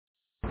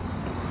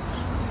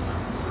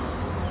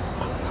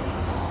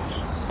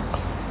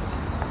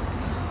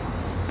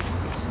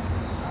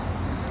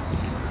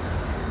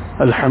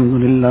الحمد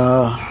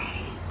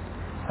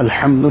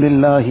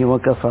لله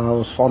وكفى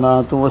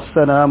والصلاة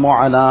والسلام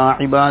على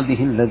عباده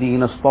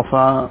الذين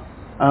اصطفى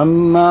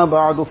أما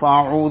بعد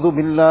فأعوذ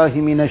بالله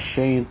من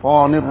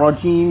الشيطان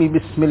الرجيم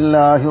بسم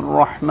الله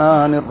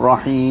الرحمن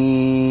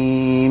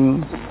الرحيم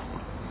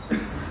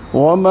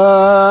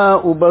وما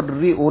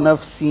أبرئ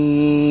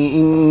نفسي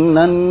إن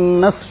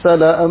النفس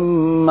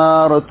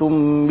لأمارة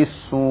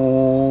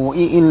بالسوء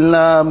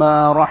إلا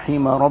ما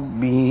رحم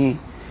ربي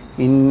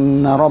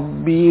إن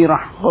ربي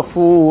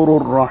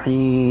غفور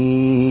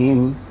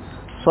رحيم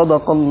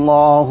صدق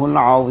الله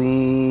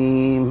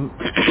العظيم.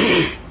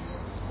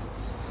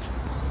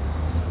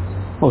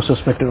 Most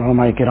respected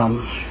ulama kiram,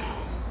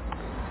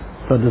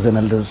 brothers and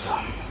elders,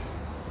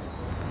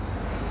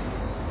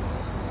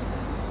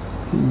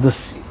 this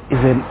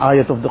is an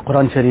ayat of the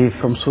Quran Sharif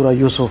from Surah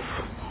Yusuf.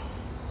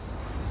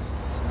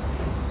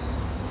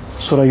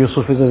 Surah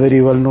Yusuf is a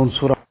very well known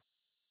surah.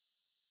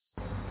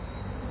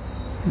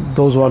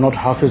 Those who are not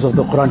hafiz of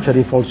the Quran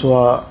Sharif also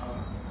are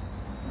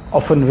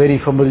often very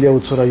familiar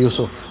with Surah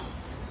Yusuf.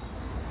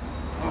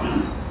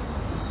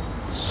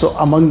 So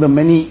among the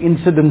many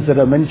incidents that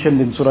are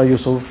mentioned in Surah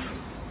Yusuf,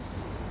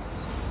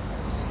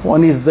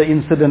 one is the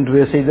incident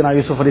where Sayyidina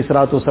Yusuf alayhi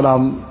salatu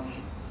wasalam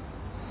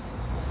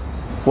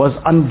was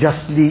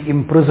unjustly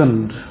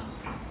imprisoned,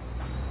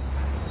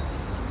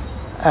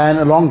 and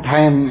a long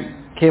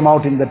time came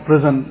out in that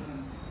prison,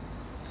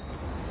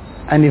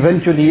 and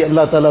eventually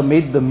Allah Ta'ala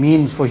made the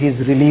means for his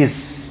release,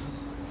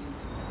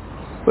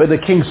 where the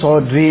king saw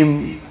a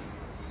dream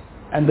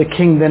and the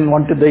king then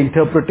wanted the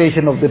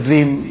interpretation of the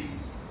dream.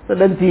 It's a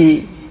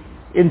lengthy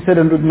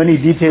incident with many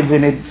details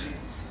in it.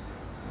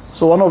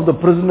 So one of the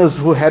prisoners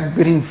who had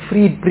been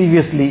freed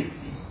previously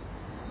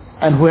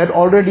and who had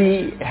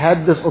already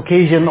had this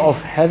occasion of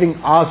having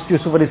asked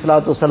Yusuf alayhi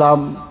salatu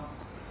wasalam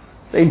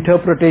the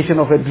interpretation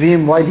of a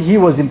dream while he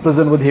was in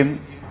prison with him,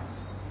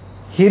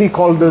 he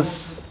recalled this.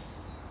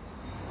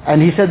 And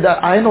he said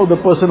that I know the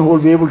person who will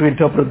be able to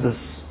interpret this.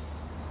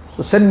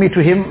 So send me to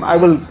him, I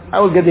will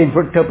get the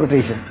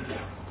interpretation.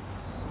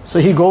 So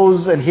he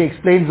goes and he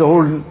explains the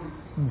whole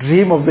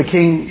dream of the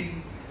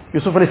king.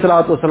 Yusuf alayhi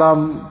salatu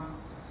wasalam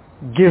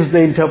gives the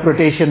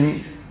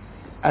interpretation,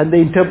 and the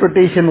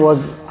interpretation was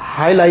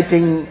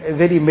highlighting a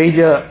very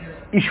major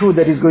issue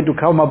that is going to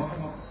come up,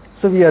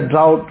 severe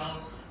drought,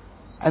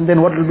 and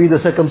then what will be the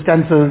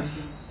circumstances.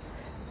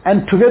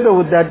 And together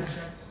with that,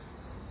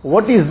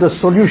 what is the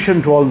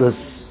solution to all this?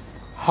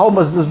 How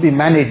must this be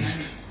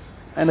managed?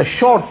 And a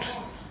short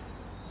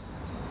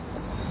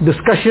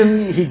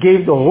discussion, he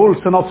gave the whole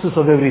synopsis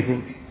of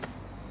everything.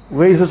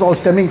 Where is this all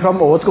stemming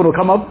from, or what's going to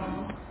come up?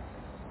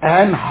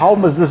 And how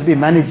must this be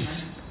managed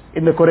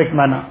in the correct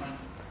manner?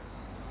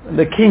 When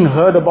the king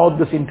heard about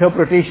this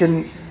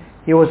interpretation,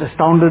 he was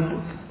astounded.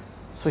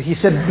 So he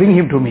said, bring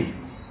him to me.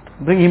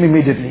 Bring him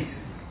immediately.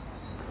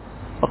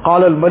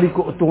 فَقَالَ الْمَلِكُ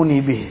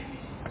أُتُونِي بِهِ.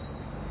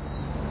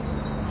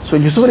 So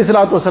Yusuf alayhi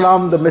salatu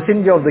wasalam, the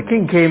messenger of the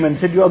king, came and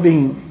said, you are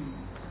being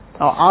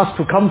now asked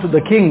to come to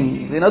the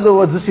king. In other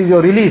words, this is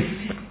your release.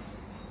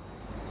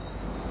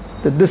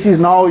 That this is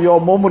now your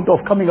moment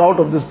of coming out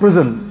of this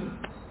prison.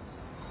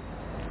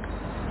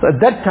 So at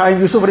that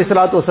time, Yusuf alayhi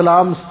salatu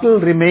wasalam still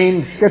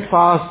remained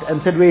steadfast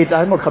and said, wait,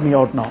 I'm not coming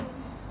out now.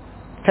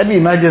 Can we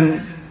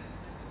imagine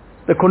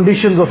the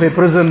conditions of a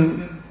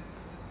prison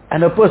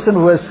and a person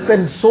who has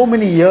spent so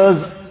many years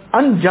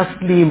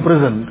unjustly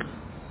imprisoned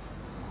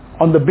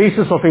on the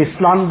basis of a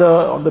slander,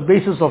 on the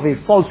basis of a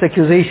false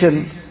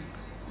accusation?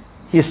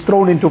 He is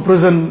thrown into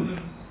prison.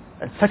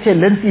 And such a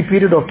lengthy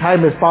period of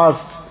time has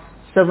passed,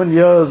 7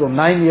 years or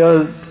 9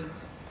 years.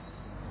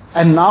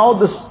 And now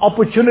this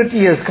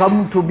opportunity has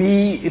come to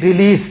be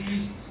released,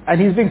 and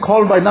he's being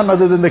called by none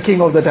other than the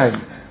king of the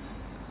time.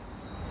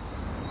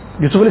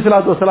 Yusuf alayhi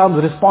salatu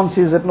wasalam's response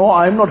is that, no,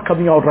 I'm not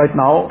coming out right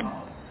now.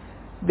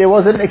 There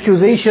was an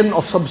accusation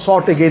of some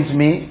sort against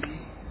me.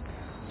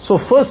 So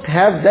first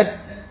have that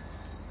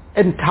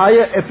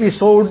entire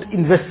episode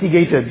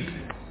investigated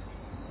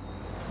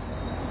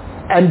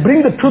and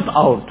bring the truth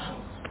out.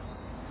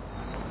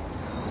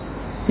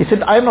 He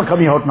said, I am not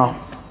coming out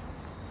now.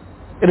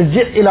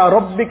 ارجع إلى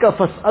ربك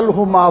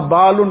فاسأله ما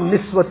بال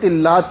النسوة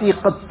اللاتي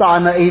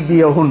قطعن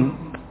أيديهن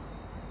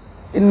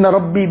إن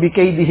ربي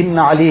بكيدهن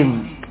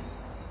عليم.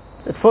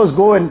 At first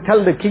go and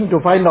tell the king to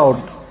find out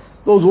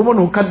those women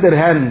who cut their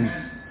hands.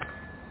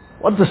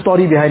 What's the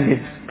story behind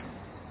it?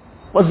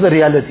 What's the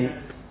reality?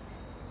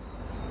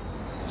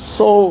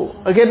 So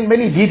again,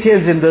 many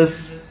details in this,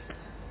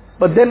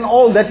 but then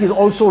all that is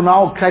also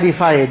now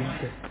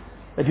clarified.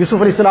 That Yusuf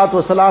alayhi salatu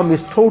wasalam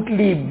is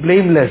totally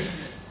blameless.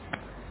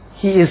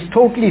 He is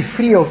totally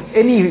free of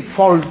any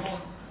fault,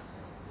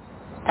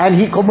 and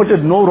he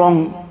committed no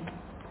wrong.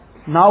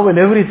 Now when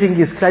everything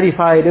is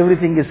clarified,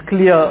 everything is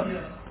clear,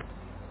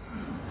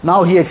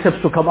 now he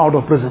accepts to come out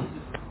of prison.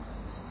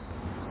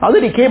 Now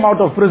that he came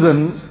out of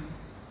prison,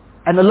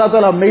 and Allah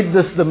Ta'ala made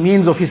this the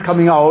means of his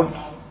coming out,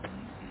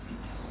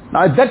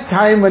 now at that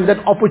time when that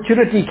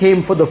opportunity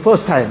came for the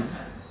first time,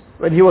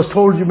 when he was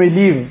told you may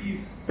leave,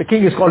 the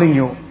king is calling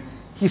you,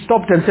 he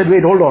stopped and said,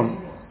 wait, hold on.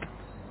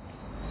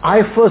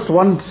 I first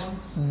want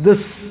this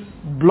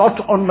blot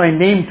on my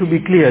name to be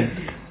cleared.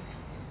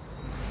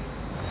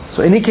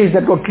 So in any case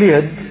that got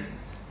cleared,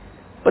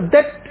 but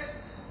that,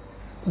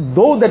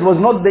 though that was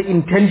not the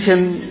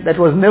intention, that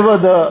was never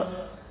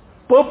the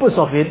purpose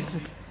of it,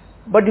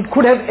 but it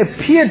could have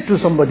appeared to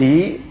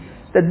somebody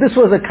that this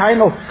was a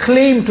kind of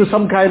claim to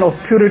some kind of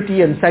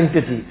purity and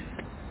sanctity.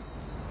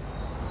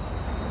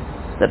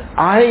 That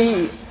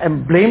I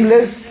am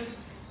blameless,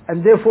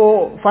 and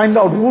therefore find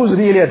out who's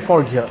really at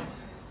fault here.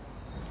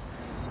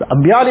 The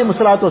Anbiya alayhi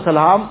salatu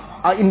wasalam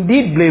are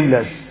indeed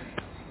blameless.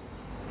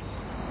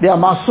 They are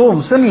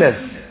masoom,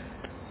 sinless.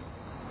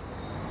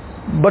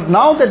 But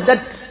now that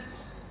that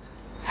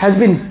has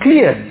been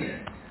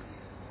cleared,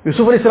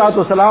 Yusuf alayhi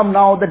salatu wasalam,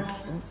 now that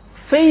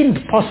faint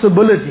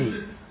possibility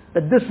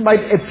that this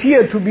might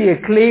appear to be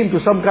a claim to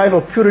some kind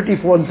of purity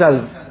for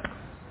oneself.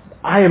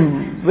 I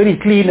am very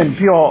clean and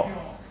pure.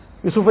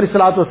 Yusuf alayhi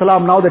salatu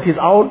wasalam, now that he's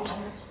out,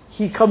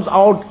 he comes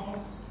out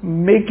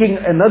making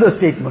another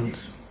statement.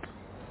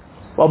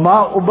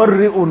 وَمَا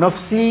أُبَرِّئُ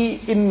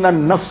نَفْسِي إِنَّ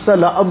النَّفْسَ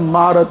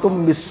لَأَمَّارَةٌ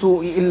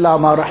بِالسُّوءِ إِلَّا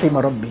مَا رَحِمَ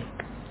رَبِّي.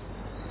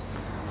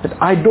 That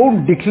I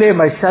don't declare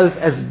myself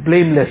as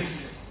blameless.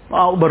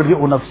 مَا أُبَرِّئُ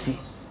نَفْسِي.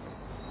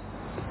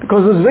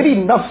 Because this very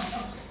nafs,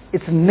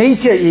 its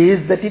nature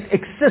is that it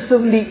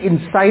excessively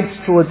incites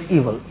towards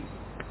evil.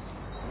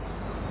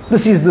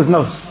 This is this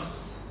nafs.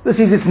 This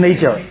is its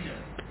nature.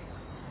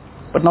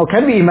 But now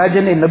can we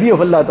imagine a Nabi of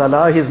Allah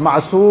Ta'ala, he's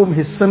ma'asoom,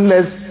 he's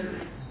sinless.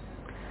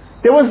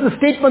 There was the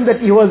statement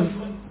that he was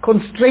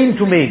constrained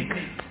to make.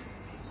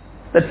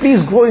 That please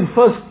go and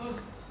first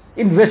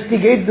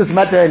investigate this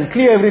matter and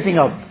clear everything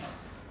up.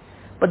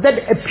 But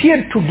that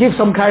appeared to give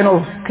some kind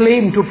of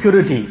claim to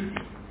purity.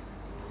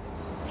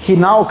 He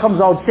now comes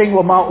out saying,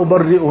 وَمَا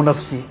أُبَرِّئُ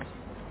نَفْسِي.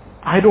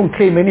 I don't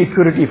claim any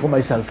purity for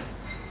myself.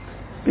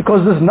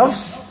 Because this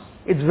nafs,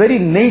 its very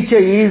nature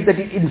is that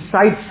it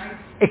incites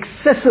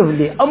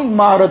excessively,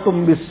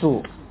 ammaratum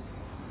bisu,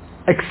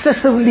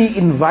 excessively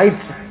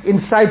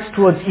incites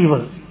towards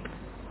evil,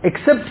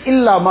 except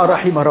illa ma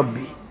rahima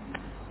rabbi.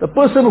 The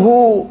person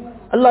who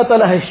Allah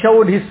Ta'ala has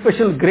showered His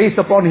special grace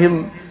upon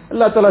him,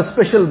 Allah Ta'ala's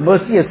special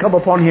mercy has come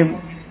upon him,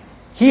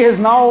 he has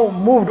now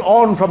moved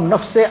on from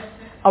nafse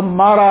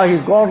ammara,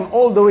 he's gone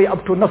all the way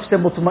up to nafse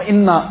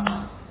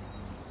mutma'inna.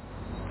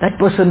 That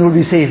person will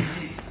be safe,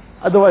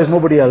 otherwise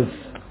nobody else.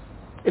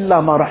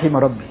 Illa ma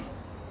rahima rabbi.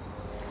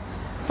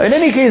 In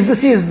any case, this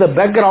is the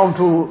background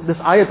to this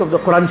ayat of the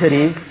Quran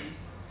Sharif.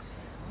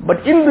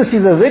 But in this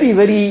is a very,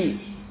 very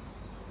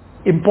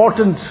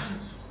important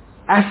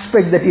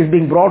aspect that is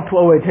being brought to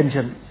our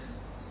attention.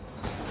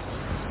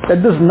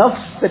 That this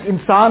nafs, that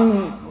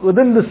insan,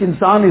 within this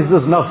insan is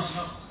this nafs.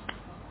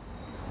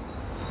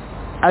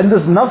 And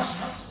this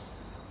nafs,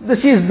 this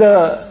is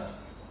the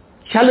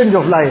challenge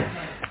of life.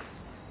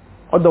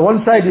 On the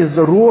one side is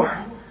the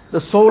ruh,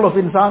 the soul of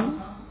insan.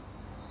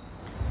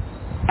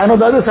 And on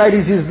the other side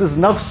is this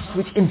nafs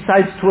which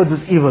incites towards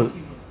this evil.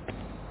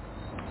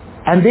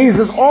 And there is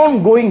this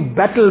ongoing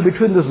battle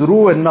between this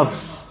ruh and nafs.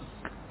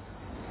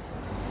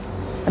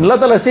 And Allah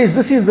Ta'ala says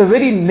this is the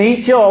very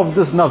nature of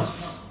this nafs.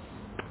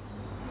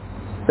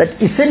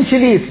 That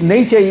essentially its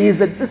nature is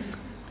that this,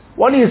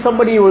 one is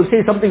somebody will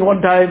say something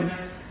one time,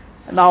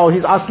 and now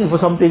he's asking for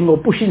something or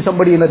pushing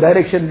somebody in a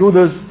direction, do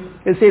this.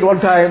 He'll say it one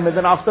time, and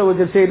then afterwards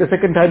he'll say it the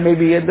second time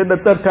maybe, and then the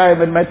third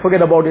time and might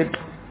forget about it.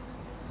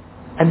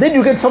 And then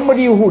you get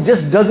somebody who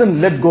just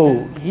doesn't let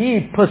go.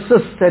 He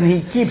persists and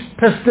he keeps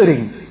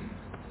pestering.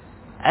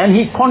 And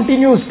he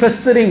continues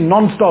pestering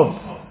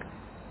non-stop.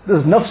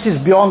 This nafs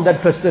is beyond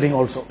that pestering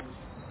also.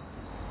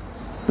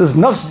 This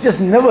nafs just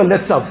never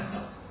lets up.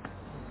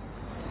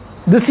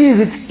 This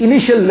is its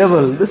initial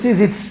level. This is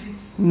its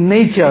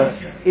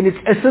nature. In its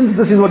essence,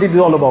 this is what it is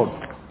all about.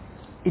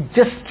 It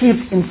just keeps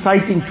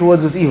inciting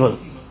towards this evil.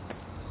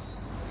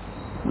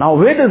 Now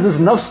where does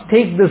this nafs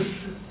take this,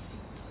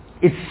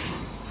 its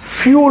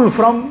fuel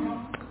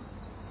from,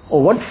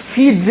 or what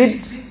feeds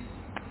it?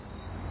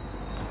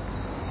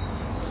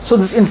 So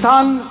this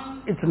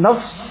insan, its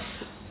nafs,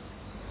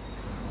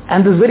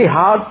 and this very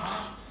heart,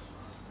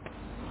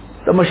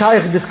 the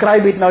mashayikh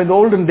describe it. Now in the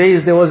olden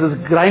days there was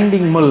this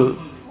grinding mill,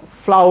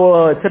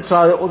 flour,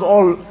 etc. It was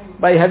all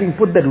by having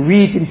put that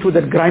wheat into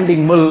that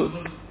grinding mill,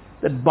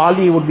 that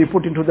barley would be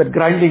put into that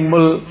grinding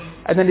mill,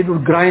 and then it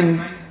would grind.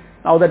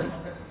 Now that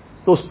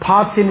those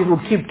parts in it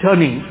would keep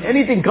turning.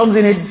 Anything comes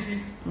in it,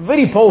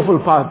 very powerful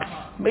parts,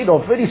 made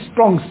of very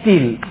strong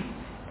steel.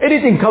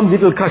 Anything comes,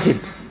 it will crush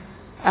it.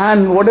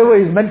 And whatever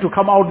is meant to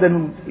come out,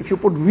 then if you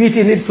put wheat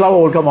in it,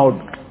 flour will come out.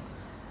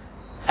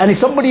 And if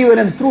somebody went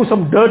and threw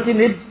some dirt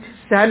in it,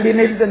 sand in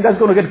it, then that's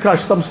going to get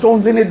crushed. Some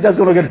stones in it, that's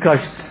going to get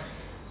crushed.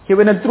 He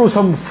went and threw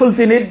some filth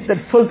in it, that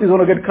filth is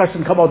going to get crushed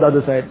and come out the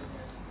other side.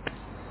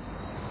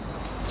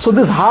 So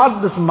this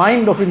heart, this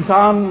mind of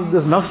insan,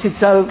 this nafs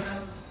itself,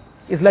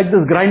 is like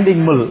this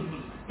grinding mill.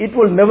 It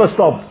will never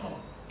stop.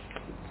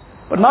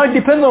 But now it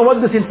depends on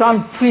what this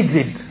insan feeds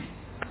it.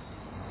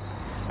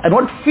 And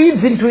what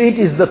feeds into it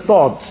is the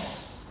thoughts.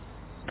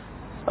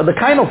 The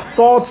kind of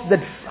thoughts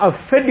that are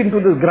fed into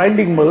this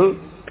grinding mill,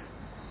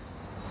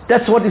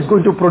 That's what is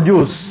going to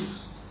produce.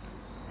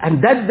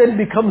 And that then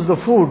becomes the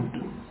food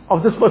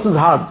of this person's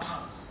heart.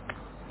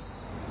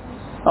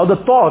 Now the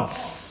thoughts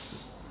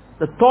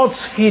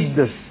feed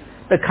this.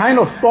 The kind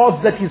of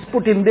thoughts that is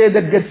put in there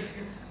that gets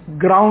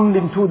ground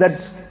into that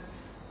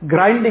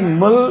grinding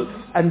mill,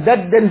 and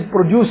that then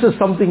produces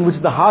something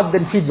which the heart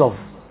then feeds off.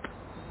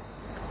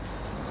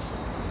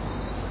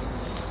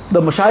 The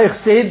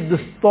Mashayikh said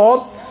this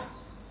thought,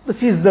 this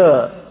is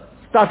the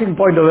starting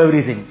point of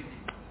everything.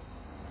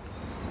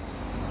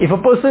 If a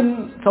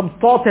person, some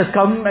thought has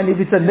come, and if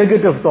it's a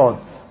negative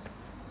thought,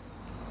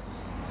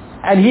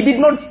 and he did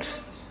not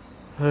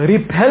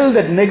repel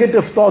that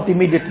negative thought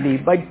immediately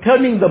by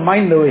turning the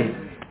mind away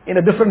in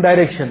a different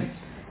direction,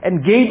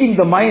 engaging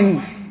the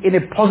mind in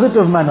a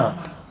positive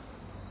manner,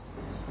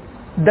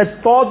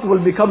 that thought will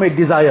become a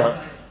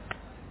desire.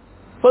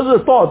 First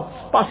the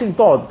thought, passing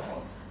thought,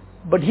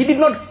 but he did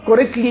not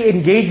correctly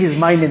engage his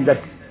mind in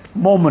that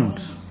moment.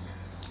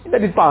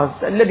 Let it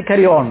pass and let it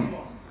carry on.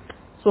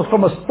 So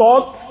from a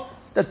thought,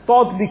 that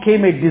thought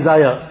became a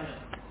desire.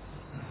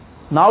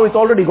 Now it's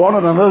already gone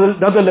on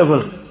another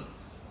level.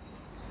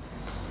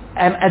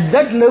 And at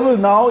that level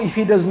now, if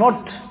he does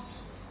not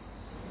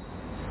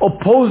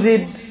oppose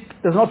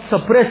it, does not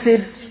suppress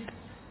it,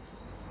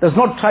 does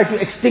not try to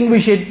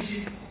extinguish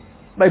it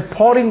by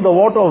pouring the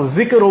water of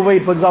zikr over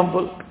it, for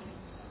example,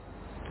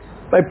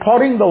 by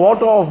pouring the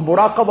water of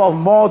muraqabah, of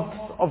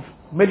maut, of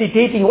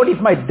meditating, what if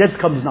my death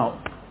comes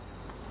now?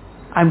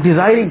 I'm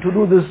desiring to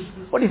do this,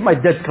 what if my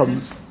death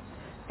comes?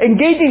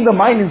 Engaging the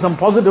mind in some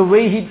positive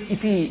way, if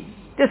he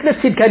just lets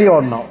it carry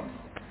on now,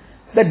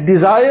 that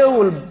desire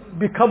will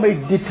become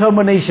a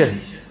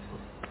determination.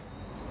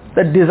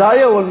 That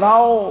desire will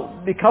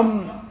now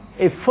become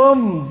a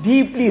firm,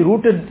 deeply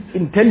rooted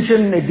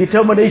intention, a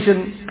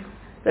determination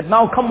that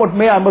now come what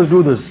may, I must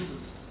do this.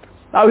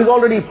 Now he's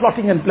already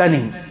plotting and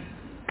planning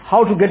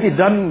how to get it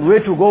done, where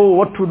to go,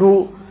 what to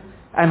do,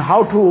 and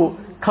how to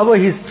cover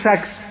his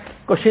tracks.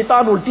 Because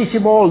shaitan will teach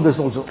him all this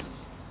also.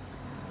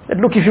 That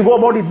look, if you go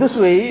about it this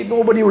way,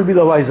 nobody will be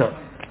the wiser.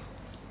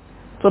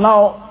 So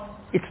now,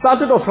 it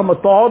started off from a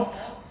thought.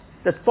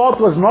 That thought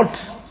was not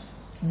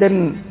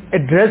then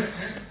addressed.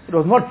 It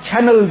was not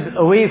channeled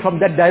away from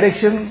that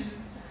direction.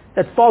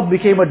 That thought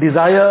became a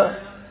desire.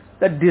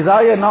 That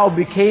desire now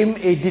became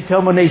a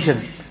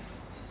determination.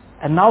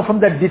 And now from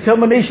that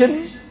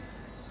determination,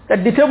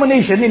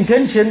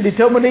 intention,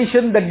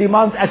 determination that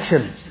demands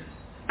action.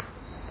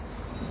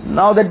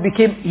 Now that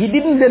became, he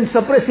didn't then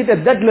suppress it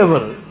at that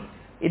level.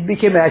 It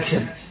became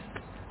action.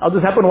 Now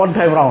this happened one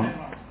time round.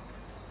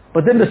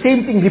 But then the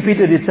same thing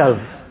repeated itself.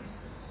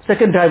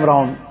 Second time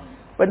round.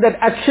 When that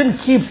action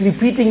keeps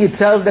repeating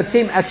itself, that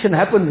same action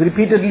happens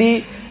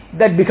repeatedly,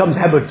 that becomes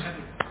habit.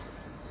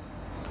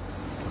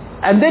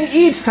 And then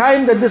each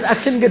time that this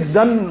action gets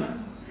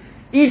done,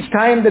 each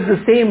time that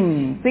the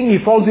same thing he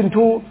falls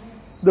into,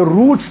 the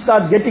roots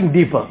start getting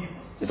deeper.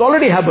 It's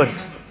already habit.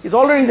 It's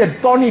already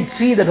that thorny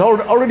tree that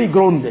already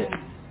grown there.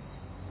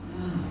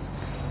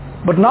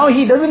 But now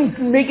he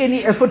doesn't make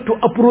any effort to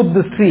uproot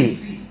this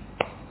tree.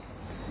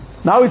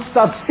 Now it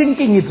starts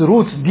sinking its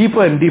roots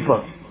deeper and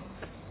deeper.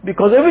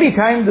 Because every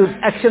time this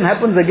action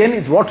happens again,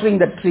 it's watering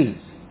that tree,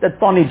 that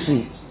thorny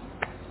tree.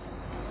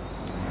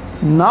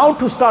 Now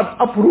to start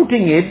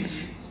uprooting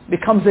it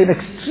becomes an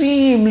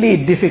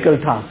extremely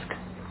difficult task.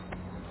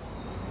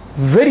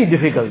 Very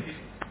difficult.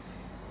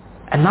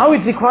 And now it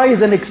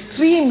requires an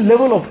extreme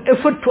level of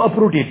effort to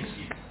uproot it.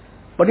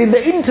 But in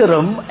the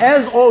interim,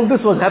 as all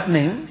this was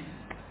happening,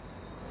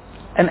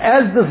 and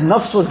as this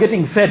nafs was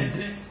getting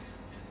fed,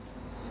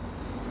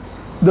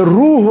 the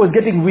ruh was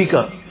getting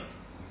weaker.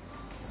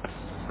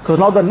 Because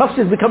now the nafs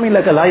is becoming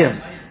like a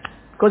lion.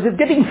 Because it's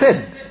getting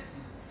fed.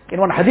 In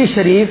one hadith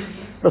sharif,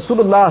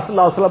 Rasulullah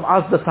sallallahu alaihi wasallam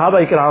asked the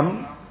Sahaba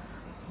Ikram,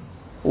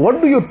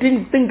 what do you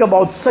think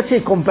about such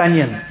a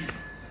companion?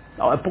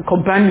 Now a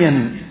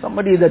companion,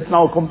 somebody that's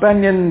now a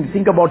companion,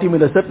 think about him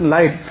in a certain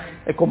light,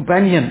 a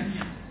companion.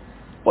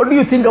 What do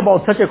you think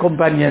about such a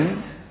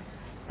companion?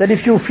 That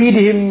if you feed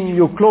him,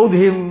 you clothe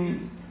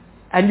him,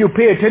 and you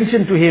pay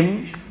attention to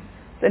him,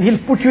 then he'll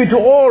put you into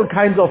all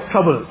kinds of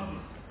trouble.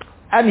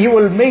 And he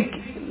will make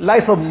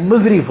life a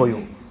misery for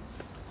you.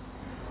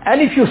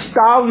 And if you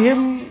starve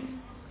him,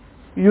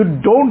 you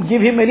don't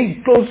give him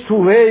any clothes to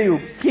wear, you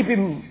keep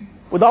him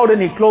without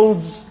any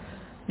clothes,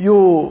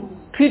 you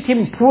treat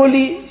him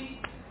poorly,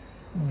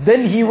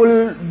 then he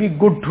will be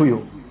good to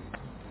you.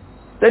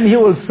 Then he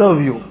will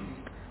serve you.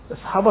 The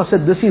Sahaba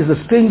said, this is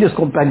the strangest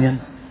companion.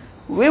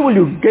 Where will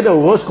you get a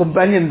worse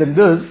companion than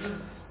this?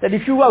 That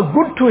if you are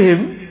good to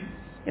him,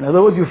 in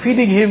other words, you're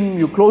feeding him,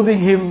 you're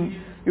clothing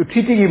him, you're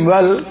treating him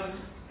well,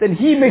 then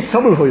he makes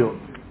trouble for you.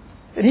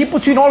 Then he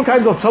puts you in all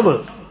kinds of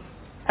trouble.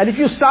 And if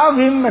you starve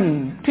him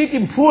and treat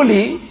him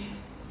poorly,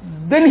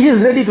 then he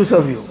is ready to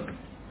serve you.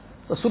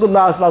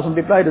 Rasulullah sallallahu alaihi wasallam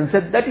replied and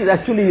said, that is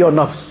actually your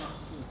nafs.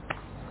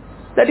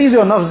 That is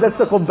your nafs, that's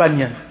the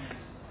companion.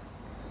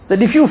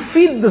 That if you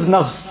feed this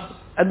nafs,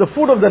 and the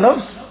food of the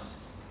nafs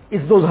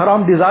is those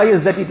haram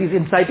desires that it is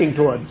inciting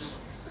towards.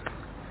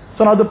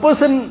 So now the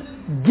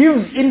person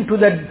gives into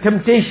that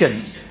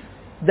temptation,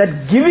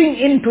 that giving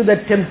in to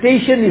that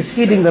temptation is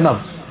feeding the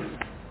nafs.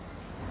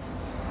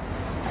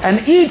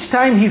 And each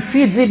time he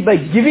feeds it by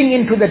giving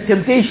in to that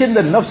temptation,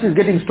 the nafs is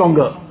getting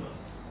stronger.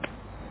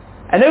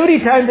 And every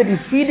time that he's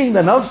feeding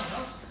the nafs,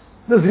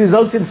 this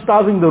results in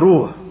starving the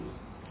ruh.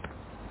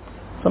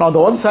 So now the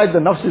one side the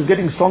nafs is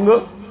getting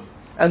stronger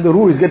and the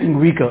ruh is getting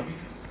weaker.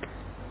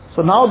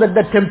 So now that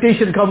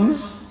temptation comes,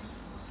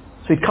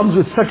 so it comes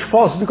with such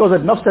force because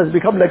that nafs has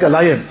become like a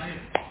lion.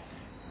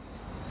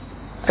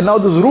 And now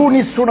this ruh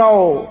needs to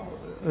now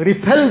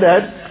repel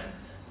that,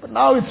 but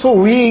now it's so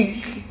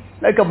weak,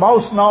 like a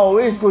mouse now,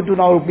 is going to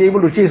now be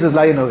able to chase this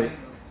lion away.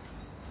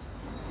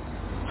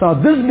 So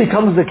now this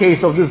becomes the case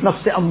of this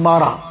nafs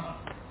ammara.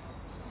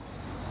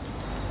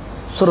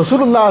 So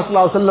Rasulullah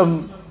sallallahu alaihi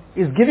wasallam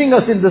is giving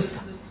us in this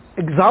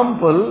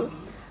example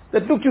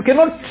that look, you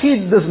cannot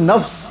treat this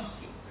nafs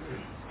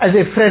as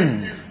a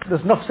friend. This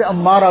nafs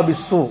ammara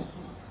bisu,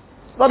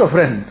 not a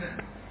friend.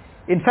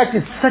 In fact,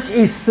 it's such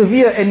a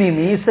severe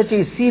enemy, such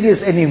a serious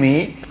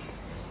enemy.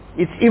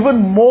 It's even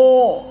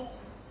more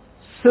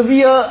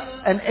severe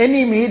an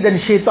enemy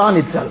than shaitan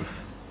itself.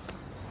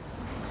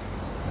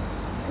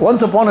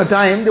 Once upon a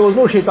time, there was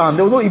no shaitan,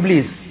 there was no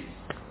Iblis.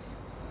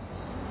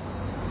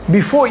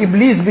 Before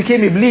Iblis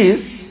became Iblis,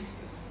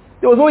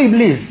 there was no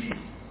Iblis.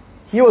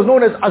 He was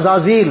known as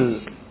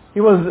Azazil.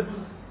 He was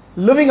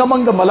living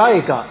among the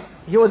Malaika.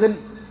 He was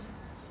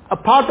a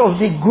part of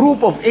the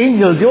group of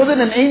angels. He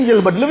wasn't an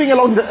angel, but living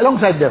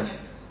alongside them,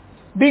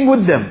 being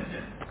with them.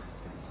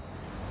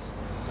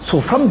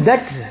 So from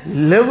that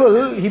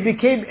level, he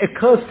became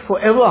accursed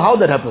forever. How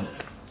that happened?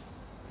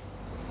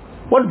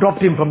 What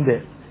dropped him from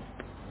there?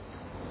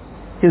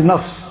 His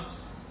nafs.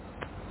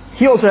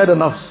 He also had a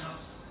nafs.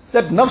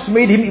 That nafs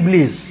made him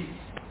Iblis.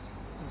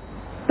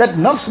 That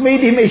nafs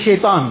made him a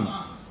shaitan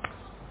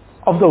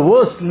of the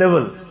worst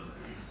level.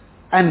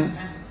 And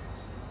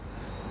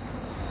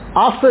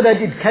after that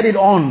it carried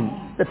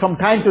on, that from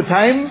time to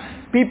time,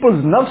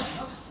 people's nafs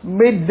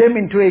made them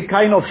into a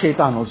kind of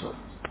shaitan also.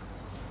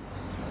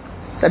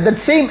 That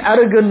same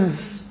arrogance,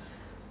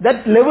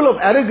 that level of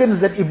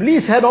arrogance that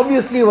Iblis had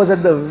obviously was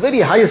at the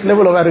very highest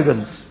level of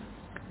arrogance.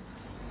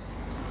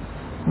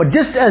 But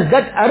just as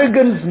that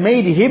arrogance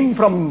made him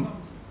from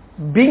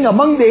being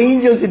among the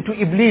angels into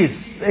Iblis,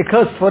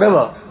 accursed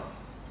forever,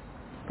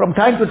 from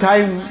time to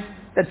time,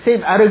 that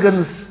same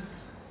arrogance,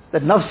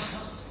 that nafs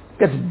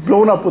gets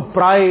blown up with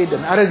pride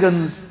and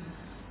arrogance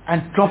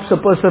and drops a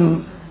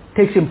person,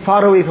 takes him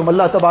far away from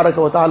Allah Tabaraka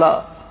wa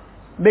Ta'ala,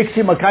 makes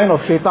him a kind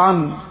of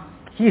shaitan.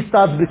 He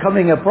starts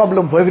becoming a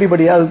problem for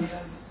everybody else.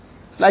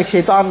 Like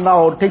shaitan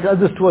now takes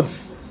others towards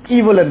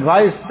evil and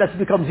vice, that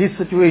becomes his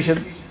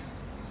situation.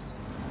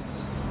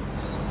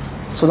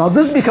 So now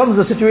this becomes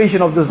the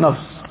situation of this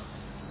nafs.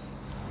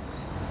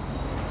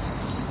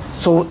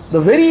 So the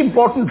very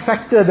important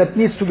factor that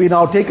needs to be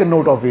now taken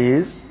note of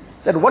is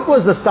that what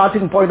was the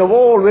starting point of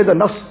all where the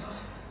nafs,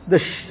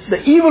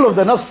 the evil of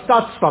the nafs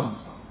starts from?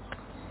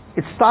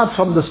 It starts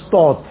from the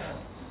thoughts.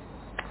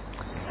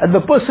 And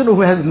the person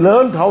who has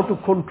learned how to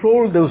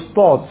control those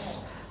thoughts,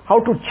 how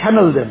to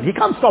channel them, he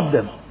can't stop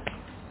them.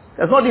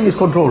 That's not in his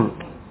control.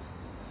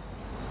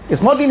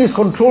 It's not in his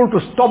control to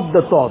stop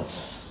the thoughts.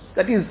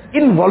 That is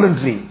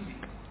involuntary.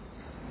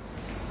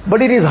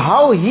 But it is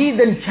how he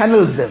then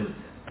channels them.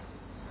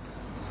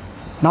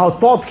 Now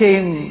thought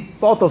came,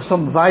 thought of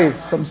some vice,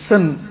 some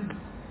sin,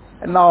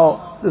 and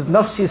now this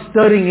nafs is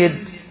stirring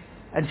it,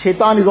 and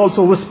shaitan is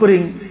also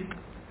whispering,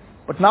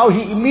 but now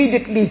he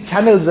immediately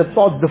channels the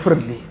thought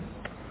differently.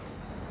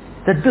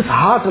 That this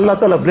heart Allah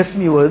Ta'ala blessed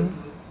me with,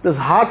 this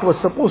heart was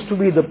supposed to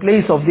be the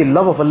place of the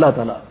love of Allah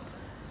Ta'ala,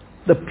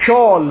 the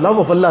pure love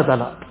of Allah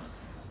Ta'ala.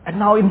 And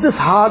now in this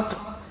heart,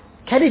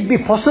 can it be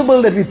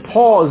possible that we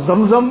pour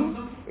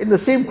Zamzam in the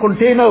same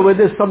container where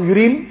there's some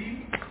urine?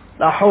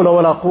 La hawla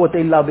wa la quwwata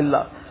illa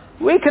billah.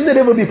 Where can that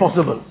ever be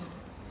possible?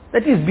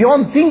 That is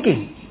beyond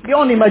thinking,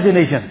 beyond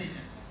imagination.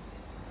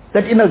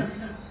 That in a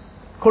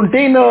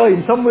container,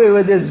 in somewhere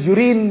where there's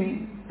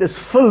urine, there's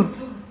filth,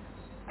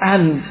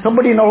 and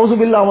somebody in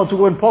Auzubillah wants to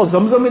go and pour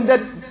Zamzam in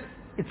that,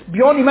 it's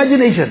beyond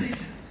imagination.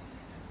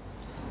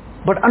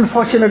 But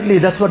unfortunately,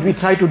 that's what we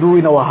try to do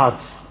in our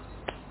hearts.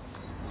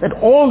 That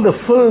all the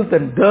filth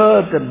and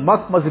dirt and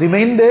muck must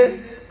remain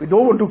there. We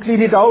don't want to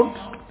clean it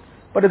out.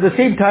 But at the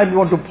same time, we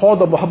want to pour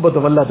the muhabbat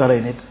of Allah Ta'ala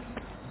in it.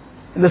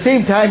 At the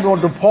same time, we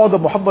want to pour the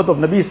muhabbat of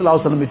Nabi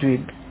Sallallahu Alaihi Wasallam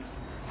between.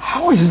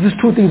 How is these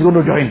two things going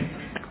to join?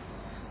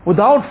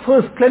 Without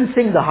first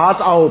cleansing the heart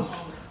out,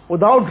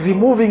 without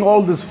removing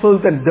all this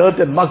filth and dirt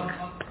and muck,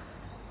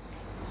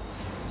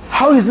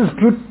 how is this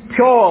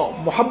pure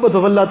muhabbat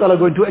of Allah Ta'ala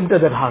going to enter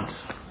that heart?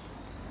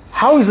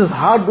 How is this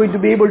heart going to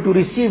be able to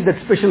receive that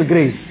special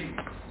grace?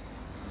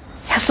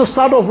 He has to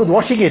start off with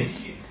washing it.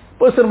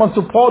 Person wants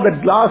to pour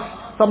that glass,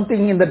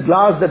 something in that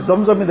glass, that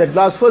Zamzam in that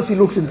glass, first he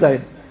looks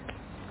inside.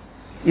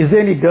 Is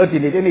there any dirt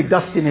in it, any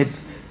dust in it?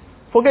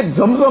 Forget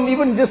Zamzam,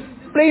 even just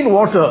plain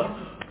water.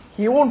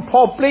 He won't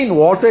pour plain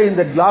water in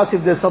that glass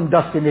if there's some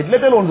dust in it,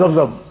 let alone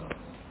Zamzam.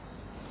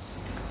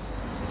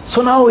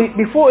 So now,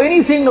 before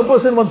anything, a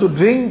person wants to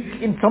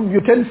drink in some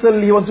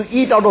utensil, he wants to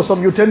eat out of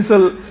some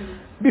utensil.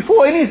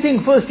 Before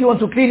anything, first he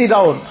wants to clean it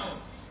out.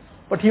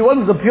 But he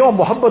wants the pure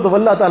muhabbat of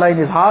Allah Ta'ala in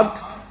his heart,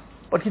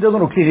 but he doesn't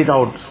want to clean it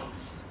out.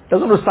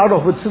 Doesn't want to start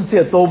off with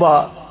sincere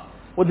tawbah,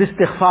 with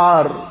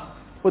istighfar,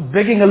 with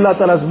begging Allah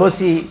Ta'ala's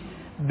mercy,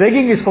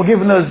 begging His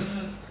forgiveness,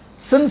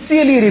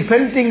 sincerely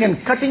repenting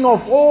and cutting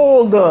off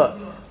all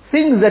the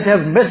things that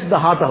have messed the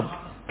heart up.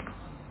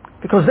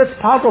 Because that's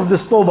part of this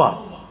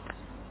tawbah.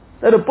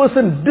 That a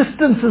person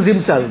distances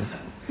himself.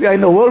 We are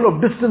in a world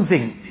of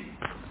distancing.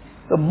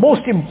 The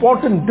most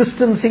important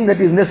distancing that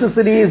is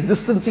necessary is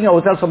distancing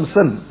ourselves from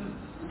sin.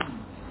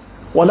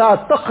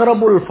 وَلَا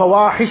تَقْرَبُوا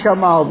الْفَوَاحِشَ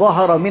مَا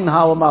ظَهَرَ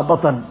مِنْهَا وَمَا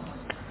بَطَنَ.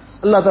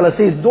 Allah Ta'ala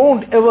says,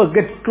 don't ever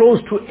get close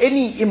to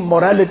any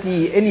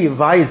immorality, any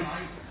vice,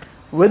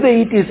 whether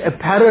it is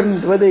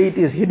apparent, whether it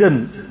is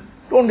hidden.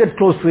 Don't get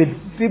close to it.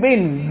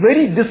 Remain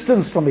very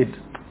distant from it.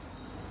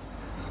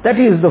 That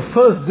is the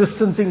first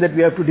distancing that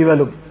we have to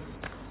develop.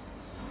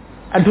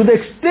 And to the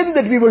extent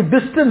that we will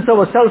distance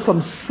ourselves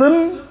from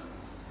sin,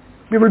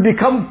 we will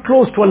become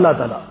close to Allah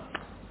Ta'ala.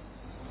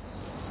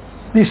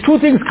 These two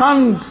things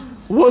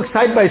can't work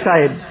side by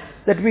side.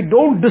 That we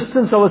don't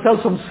distance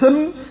ourselves from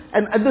sin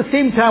and at the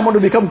same time want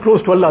to become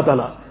close to Allah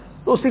Ta'ala.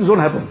 Those things don't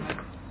happen.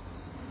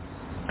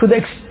 To the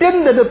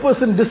extent that a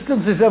person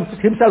distances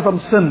himself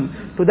from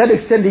sin, to that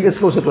extent he gets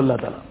closer to Allah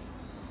Ta'ala.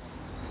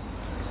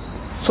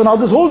 So now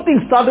this whole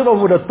thing started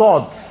off with a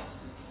thought.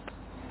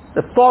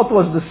 The thought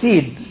was the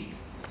seed.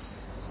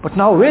 But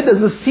now where does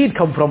the seed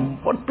come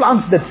from? What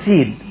plants that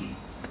seed?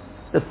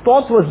 The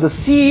thought was the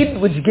seed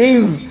which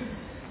gave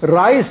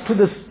rise to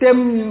the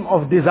stem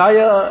of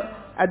desire,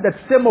 and that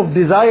stem of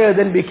desire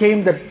then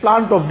became that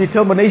plant of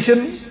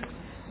determination,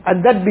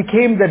 and that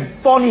became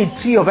that thorny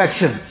tree of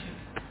action,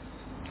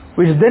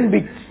 which then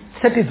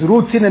set its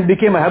roots in and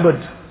became a habit.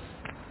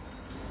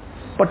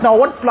 But now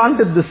what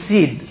planted the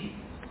seed?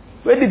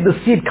 Where did the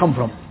seed come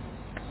from?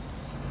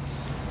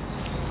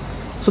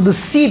 So the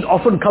seed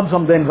often comes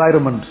from the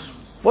environment.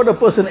 What a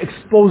person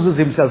exposes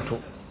himself to.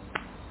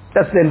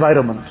 That's the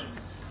environment.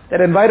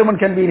 That environment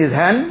can be in his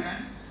hand,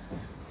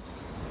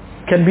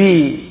 can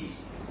be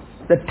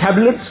the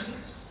tablet.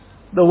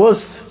 The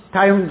worst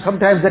time,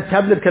 sometimes that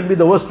tablet can be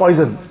the worst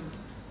poison.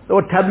 The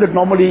word tablet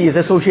normally is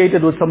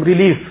associated with some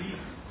relief,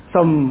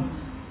 some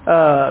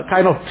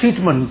kind of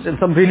treatment and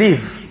some relief,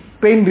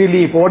 pain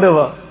relief or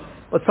whatever.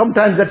 But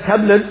sometimes that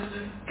tablet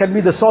can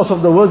be the source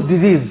of the worst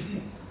disease.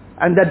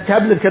 And that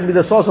tablet can be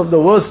the source of the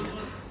worst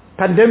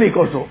pandemic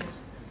also.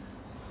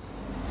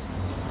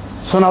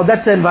 So now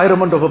that's the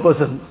environment of a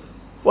person.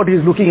 What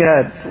he's looking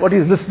at, what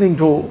he's listening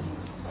to,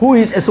 who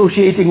he's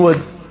associating with,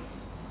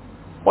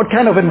 what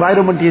kind of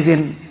environment he's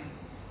in.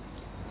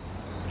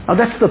 Now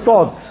that's the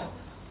thought.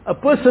 A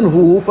person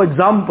who, for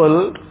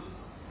example,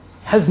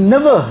 has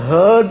never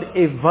heard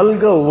a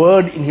vulgar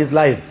word in his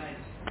life.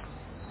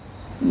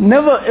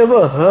 Never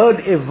ever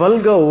heard a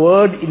vulgar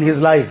word in his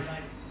life.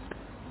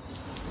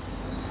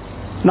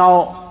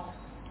 Now,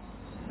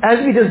 as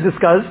we just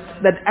discussed,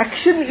 that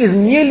action is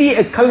merely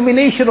a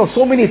culmination of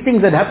so many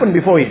things that happened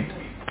before it.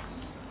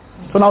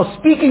 So now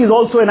speaking is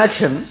also an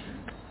action.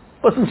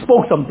 Person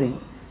spoke something.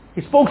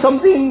 He spoke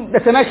something,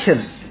 that's an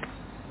action.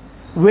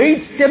 Where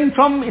it stemmed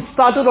from, it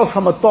started off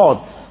from a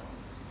thought,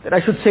 that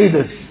I should say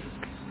this.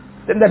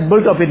 Then that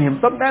built up in him.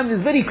 Sometimes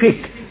it's very quick.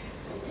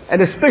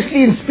 And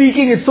especially in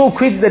speaking, it's so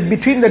quick that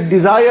between that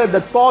desire,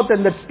 that thought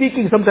and that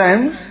speaking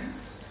sometimes,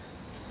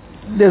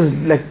 there's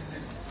like,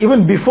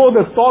 even before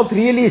the thought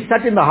really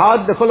sat in the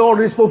heart, the fellow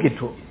already spoke it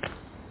too.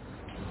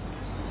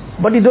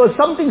 But it was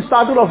something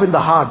started off in the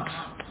heart.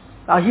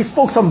 Now he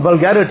spoke some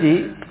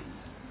vulgarity,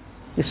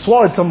 he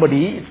swore at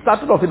somebody, it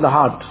started off in the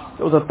heart.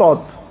 There was a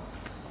thought,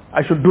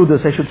 I should do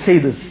this, I should say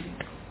this.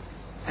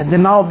 And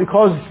then now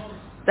because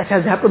that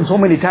has happened so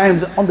many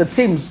times, on that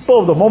same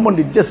spur of the moment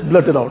it just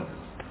blurted out.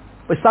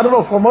 But it started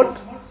off from what?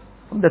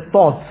 From that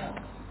thought.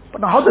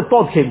 But now how the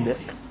thought came there?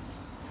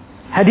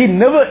 Had he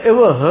never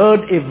ever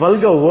heard a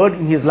vulgar word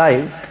in his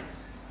life,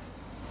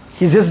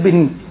 he's just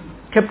been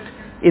kept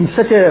in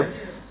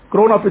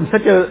grown up in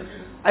such a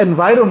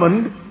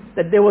environment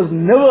that there was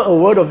never a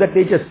word of that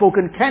nature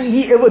spoken. Can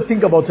he ever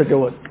think about such a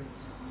word?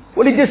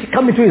 Will it just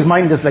come into his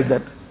mind just like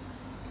that?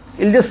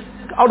 He'll just,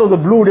 out of the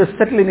blue, just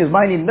settle in his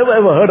mind. He never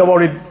ever heard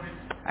about it.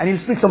 And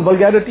he'll speak some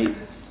vulgarity.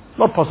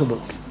 Not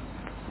possible.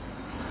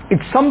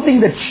 It's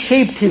something that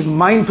shaped his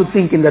mind to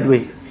think in that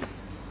way.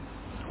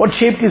 What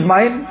shaped his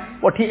mind?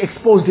 What he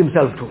exposed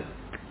himself to.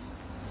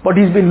 What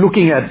he's been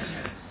looking at.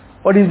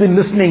 What he's been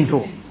listening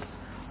to.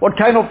 What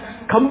kind of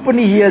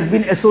company he has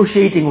been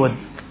associating with.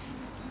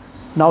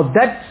 Now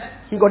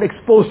that he got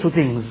exposed to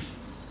things.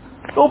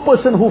 No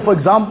person who, for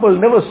example,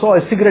 never saw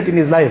a cigarette in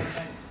his life.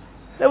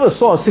 Never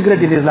saw a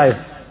cigarette in his life.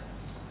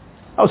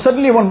 Now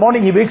suddenly one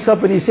morning he wakes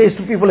up and he says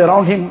to people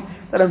around him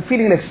that I'm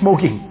feeling like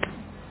smoking.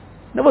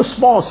 Never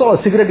saw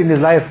a cigarette in his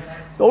life.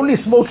 The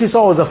only smoke he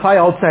saw was a fire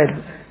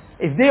outside.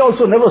 If they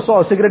also never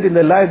saw a cigarette in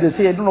their life, they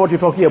say, I don't know what you're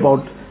talking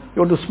about.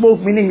 You want to smoke,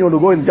 meaning you want to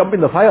go and jump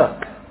in the fire.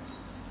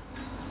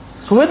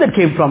 So where that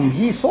came from?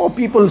 He saw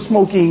people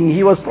smoking,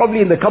 he was probably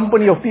in the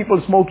company of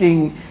people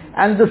smoking,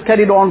 and this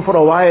carried on for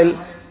a while.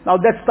 Now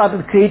that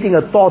started creating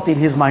a thought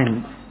in his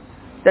mind.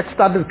 That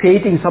started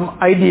creating some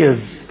ideas.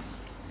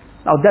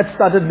 Now that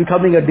started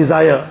becoming a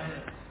desire.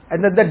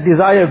 And then that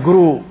desire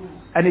grew,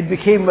 and it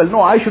became, well,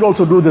 no, I should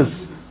also do this.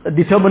 A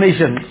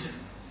determination.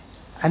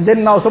 And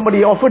then now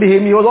somebody offered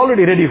him, he was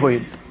already ready for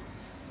it.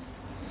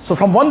 So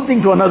from one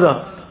thing to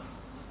another.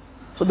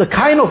 So the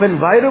kind of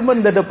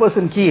environment that a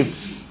person keeps,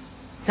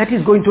 that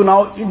is going to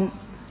now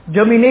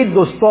germinate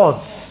those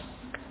thoughts.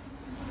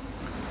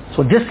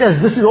 So just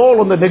as this is all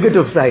on the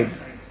negative side,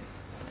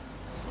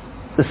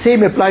 the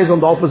same applies on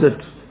the opposite.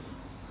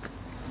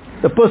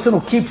 The person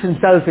who keeps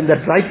himself in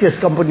that righteous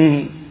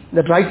company,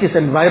 that righteous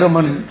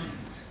environment,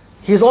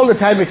 he is all the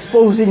time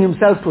exposing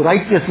himself to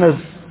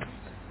righteousness,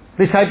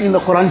 reciting the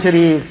Quran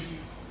Sharif,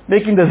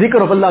 making the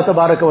zikr of Allah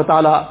Tabaraka wa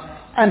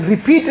Ta'ala, and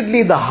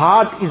repeatedly the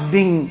heart is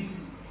being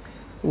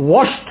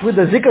washed with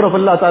the zikr of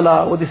Allah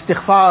Ta'ala, with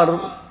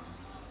istighfar.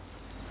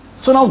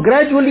 So now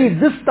gradually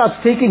this starts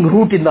taking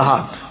root in the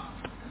heart.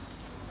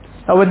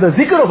 Now when the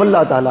zikr of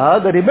Allah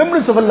Ta'ala, the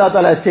remembrance of Allah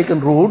Ta'ala has taken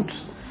root,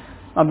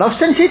 now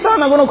Nafs and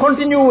Shaitan are going to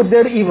continue with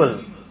their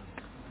evil.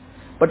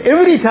 But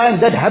every time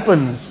that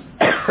happens,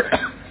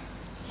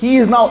 he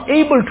is now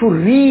able to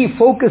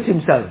refocus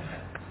himself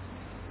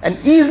and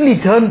easily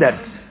turn that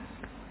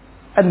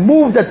and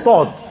move that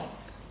thought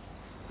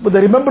with the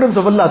remembrance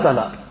of Allah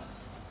Ta'ala,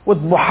 with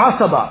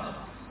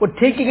muhasabah, with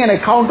taking an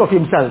account of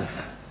himself.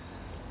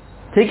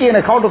 Taking an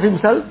account of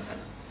himself,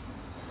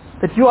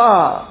 that you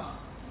are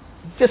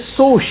just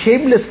so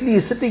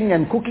shamelessly sitting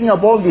and cooking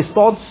up all these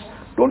thoughts.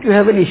 Don't you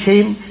have any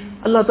shame?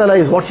 Allah Ta'ala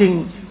is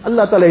watching,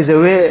 Allah Ta'ala is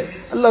aware,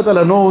 Allah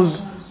Ta'ala knows.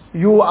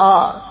 You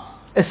are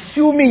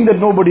assuming that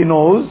nobody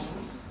knows,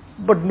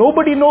 but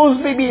nobody knows,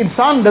 maybe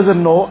insan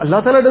doesn't know,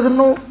 Allah Ta'ala doesn't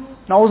know.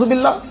 Na'udhu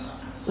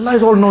billah. Allah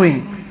is all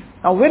knowing.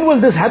 Now when will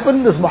this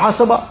happen, this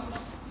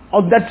muhasabah?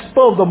 On that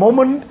spur of the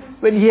moment,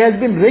 when he has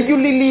been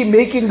regularly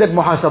making that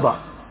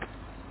muhasabah.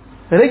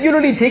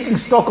 Regularly taking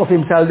stock of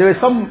himself. There were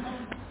some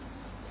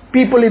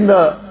people in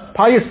the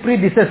pious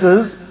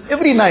predecessors,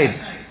 every night,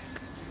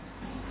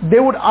 they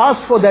would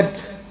ask for that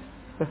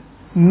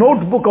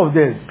notebook of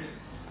theirs.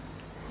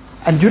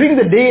 And during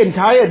the day,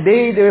 entire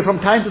day, they were from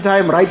time to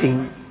time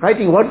writing.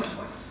 Writing what?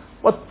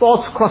 What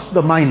thoughts crossed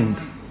the mind.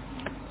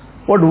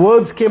 What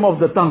words came off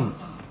the tongue.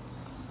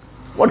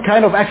 What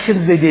kind of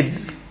actions they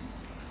did.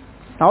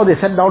 Now they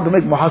sat down to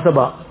make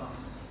muhasabah.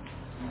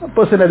 A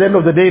person at the end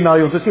of the day now,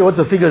 you have to see what's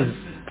the figures.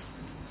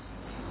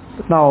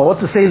 Now,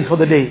 what's the sales for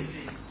the day?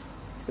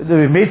 Whether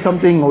we made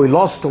something or we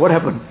lost, or what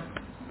happened?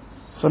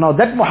 So now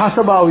that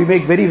muhasabah we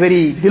make very,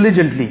 very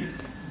diligently.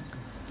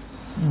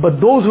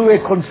 But those who were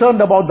concerned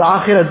about the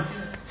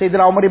akhirat,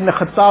 Sayyidina Umar ibn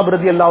Khattab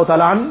radiyallahu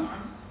ta'ala an,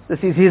 this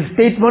is his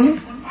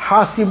statement,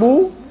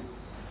 Hasibu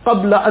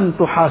qabla an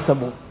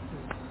tuhasabu.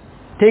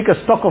 Take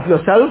a stock of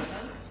yourself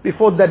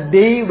before that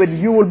day when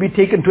you will be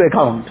taken to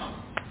account.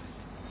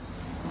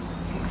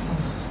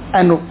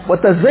 And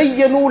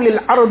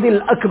وَتَزَيَّنُوا لِلْعَرْضِ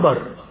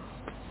الْأَكْبَرِ.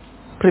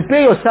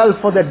 Prepare yourself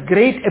for that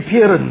great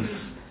appearance,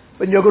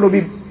 when you're going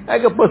to be,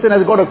 like a person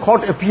has got a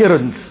court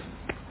appearance.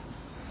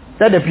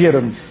 That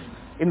appearance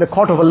in the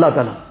court of Allah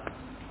Ta'ala.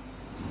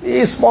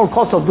 These small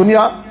courts of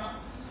dunya,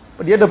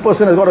 but yet a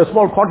person has got a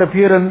small court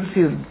appearance,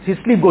 his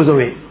sleep goes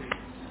away.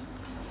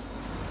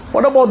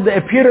 What about the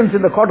appearance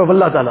in the court of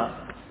Allah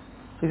Ta'ala?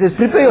 He says,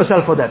 prepare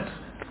yourself for that.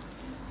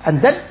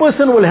 And that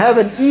person will have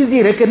an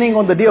easy reckoning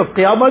on the day of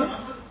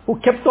Qiyamah, who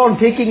kept on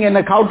taking an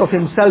account of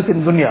himself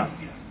in dunya.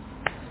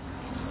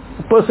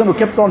 The person who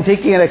kept on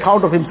taking an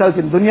account of himself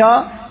in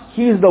dunya,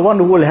 he is the one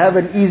who will have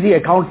an easy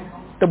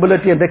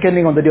accountability and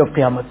reckoning on the day of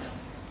Qiyamah.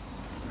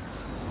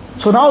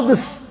 So now this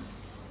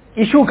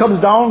issue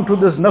comes down to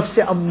this nafs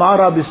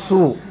ammara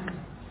bisu.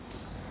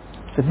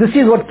 So this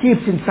is what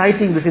keeps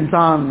inciting this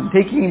insan,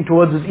 taking him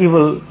towards this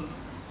evil,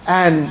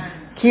 and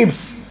keeps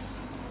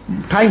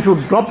trying to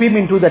drop him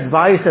into that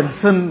vice and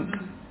sin.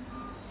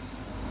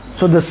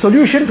 So the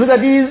solution to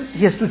that is,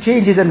 he has to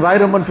change his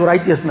environment to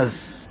righteousness.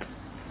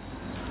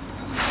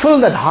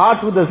 Fill that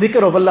heart with the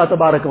zikr of Allah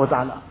Tabaraka wa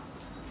Ta'ala,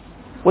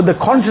 with the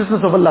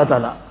consciousness of Allah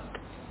Ta'ala.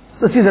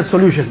 This is that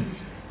solution.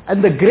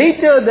 And the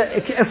greater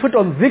the effort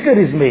on zikr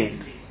is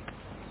made,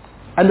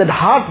 and that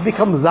heart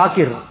becomes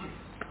zakir,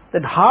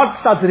 that heart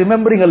starts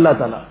remembering Allah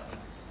Ta'ala.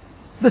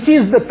 This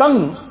is the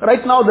tongue.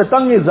 Right now the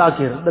tongue is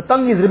zakir, the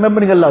tongue is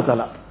remembering Allah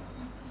Ta'ala.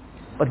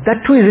 But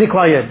that too is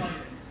required.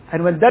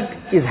 And when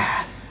that is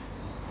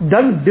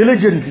done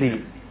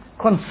diligently,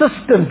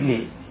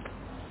 consistently,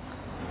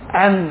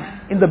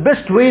 and in the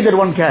best way that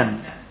one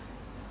can,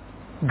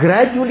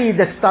 gradually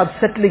that starts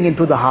settling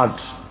into the heart.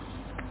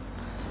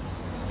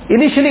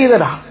 Initially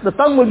the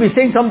tongue will be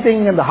saying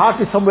something and the heart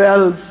is somewhere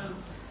else,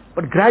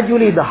 but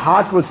gradually the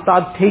heart will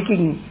start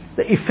taking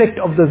the effect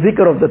of the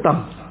zikr of the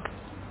tongue.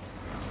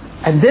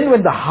 And then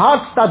when the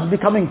heart starts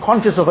becoming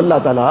conscious of Allah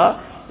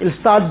Ta'ala, it will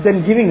start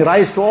then giving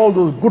rise to all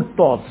those good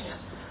thoughts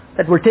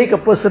that will take a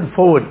person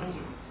forward.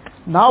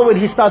 Now when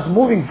he starts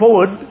moving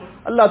forward,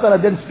 Allah Ta'ala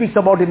then speaks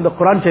about in the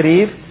Quran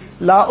Sharif,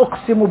 لا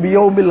أقسم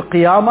بيوم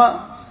القيامة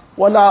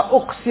ولا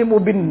أقسم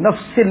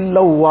بالنفس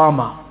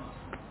اللوامة.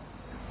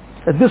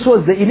 That this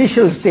was the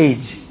initial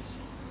stage.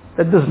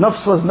 That this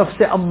nafs was nafs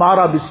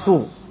ammara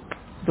bisu.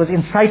 It was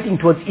inciting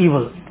towards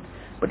evil.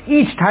 But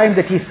each time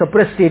that he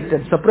suppressed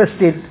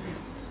it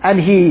and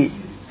he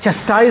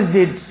chastised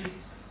it,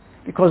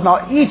 because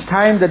now each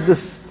time that this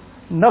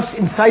nafs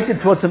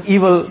incited towards some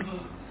evil,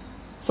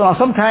 so now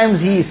sometimes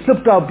he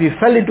slipped up, he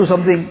fell into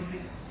something.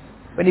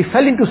 When he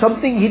fell into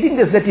something, he didn't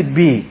just let it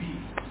be.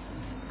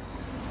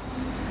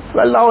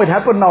 Well, now it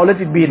happened, now let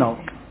it be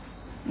now.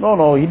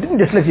 No, he didn't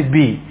just let it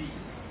be.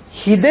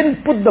 He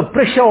then put the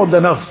pressure on the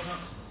nafs.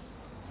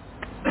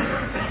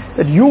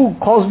 That you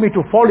caused me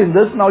to fall in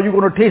this, now you're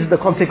going to taste the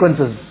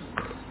consequences.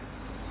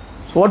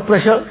 So what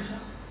pressure?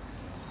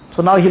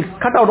 So now he'll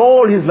cut out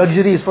all his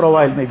luxuries for a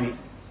while maybe.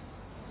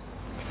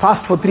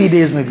 Fast for 3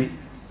 days maybe.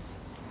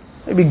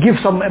 Maybe give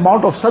some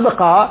amount of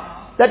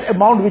sadaqah, that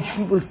amount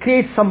which will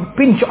create some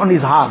pinch on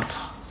his heart.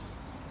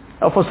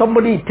 Now for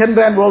somebody 10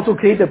 rand will also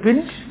create a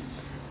pinch,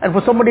 and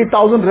for somebody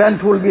 1,000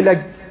 rand will be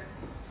like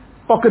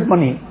pocket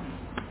money.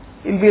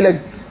 It will be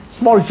like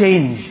small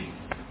change.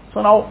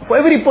 So now for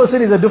every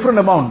person is a different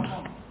amount.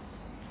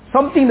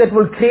 Something that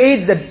will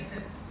create that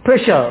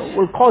pressure,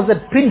 will cause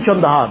that pinch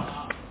on the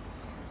heart.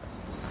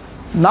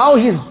 Now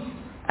and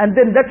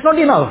then that's not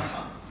enough.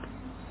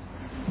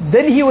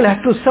 Then he will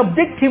have to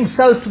subject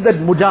himself to that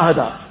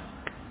mujahada.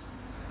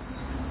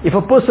 If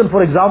a person,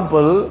 for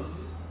example,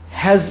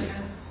 has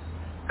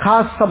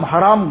cast some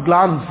haram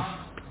glance,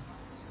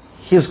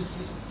 he's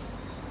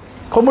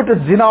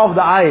committed zina of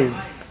the eyes.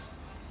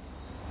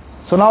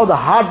 So now the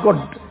heart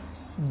got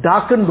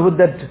darkened with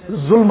that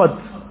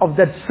zulmat of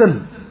that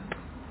sin.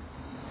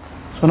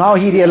 So now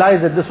he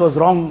realized that this was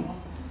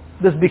wrong.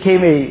 This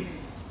became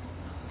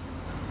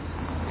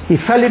he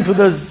fell into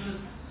this.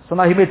 So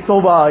now he made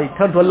tawbah, he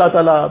turned to Allah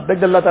Ta'ala,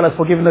 begged Allah Ta'ala's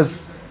forgiveness.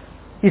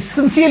 He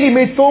sincerely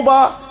made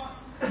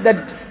tawbah, that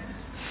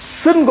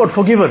sin got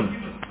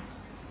forgiven.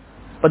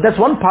 But that's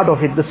one part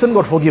of it, the sin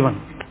got forgiven.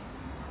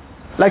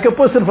 Like a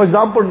person, for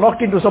example,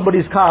 knocked into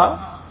somebody's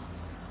car.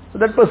 So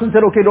that person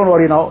said, okay, don't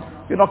worry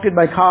now, you knocked in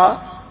my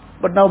car,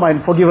 but now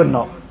I'm forgiven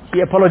now. He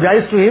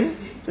apologized to him.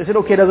 So he said,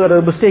 okay, that was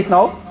a mistake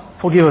now,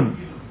 forgiven.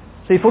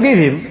 So he forgave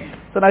him.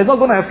 So now he's not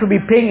going to have to be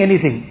paying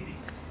anything.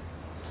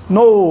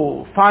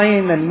 No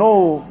fine and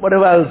no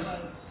whatever else.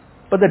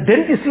 But the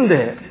dent is still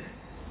there.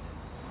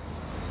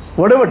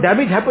 Whatever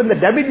damage happened, the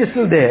damage is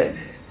still there.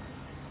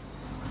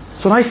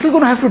 So now he's still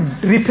going to have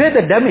to repair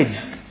the damage.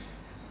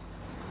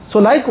 So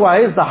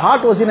likewise, the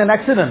heart was in an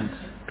accident.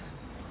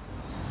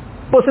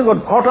 Person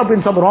got caught up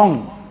in some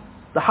wrong.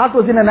 The heart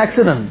was in an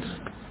accident.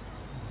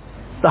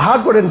 The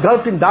heart got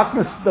engulfed in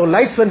darkness. The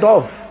lights went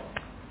off.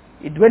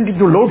 It went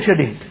into load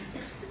shedding.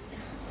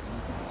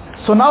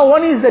 So now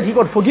one is that he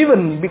got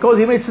forgiven because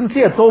he made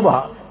sincere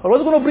tawbah. But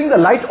what's going to bring the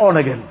light on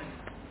again?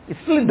 It's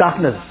still in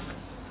darkness.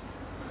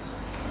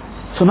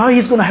 So now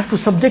he's going to have to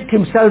subject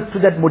himself to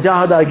that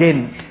mujahada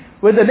again.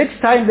 Where the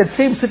next time that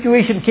same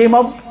situation came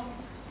up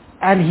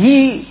and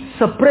he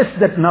suppressed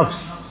that nafs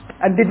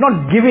and did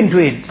not give in to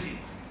it.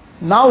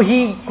 Now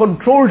he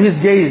controlled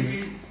his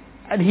gaze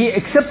and he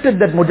accepted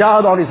that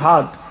mujahada on his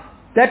heart.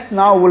 That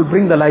now will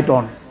bring the light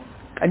on.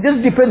 And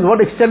just depends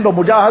what extent of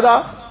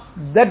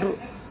mujahada, that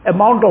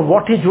amount of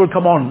wattage will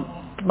come on.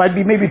 It might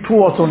be maybe 2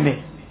 watts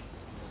only.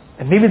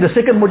 And maybe the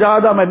second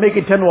mujahada might make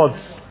it 10 watts.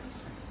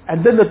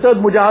 And then the third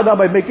mujahada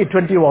might make it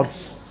 20 watts.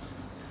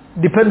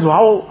 Depends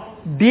how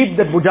deep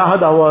that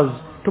mujahada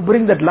was to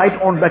bring that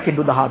light on back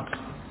into the heart.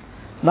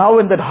 Now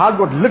when that heart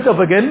got lit up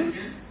again,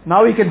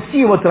 now he can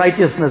see what's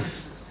righteousness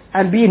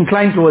and be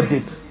inclined towards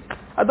it.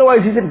 Otherwise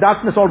he's in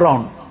darkness all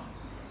round.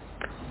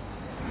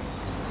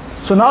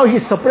 So now he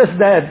suppressed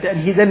that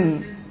and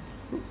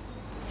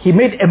he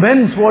made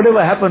amends for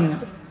whatever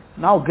happened.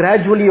 Now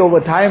gradually over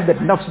time that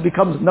nafs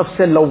becomes nafs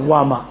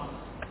al-lawwama.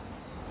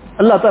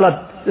 Allah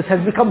Ta'ala, this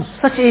has become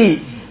such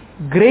a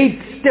great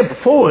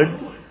step forward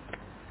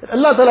that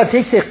Allah Ta'ala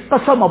takes a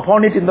qasam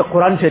upon it in the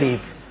Quran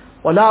Sharif.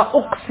 وَلَا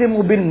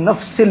أُقْسِمُ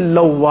بِالنَّفْسِ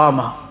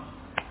اللَّوَّامَةِ.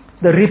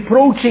 The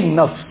reproaching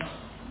nafs.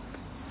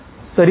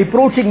 The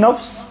reproaching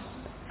nafs.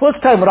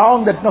 First time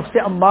round that nafs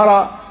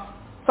ammara,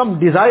 some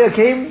desire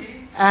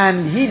came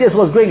and he just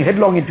was going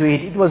headlong into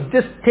it. It was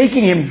just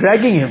taking him,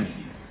 dragging him.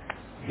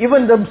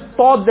 Even the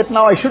thought that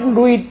now I shouldn't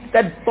do it,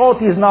 that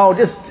thought is now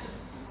just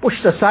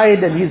pushed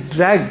aside and he's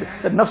dragged.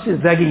 That nafs is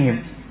dragging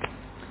him.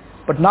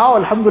 But now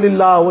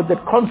alhamdulillah, with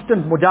that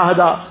constant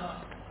mujahada,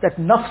 that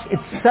nafs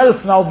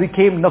itself now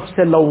became nafs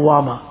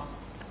al-lawwama.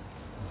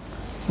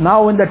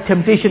 Now when that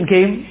temptation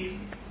came,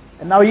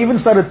 and now he even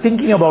started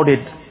thinking about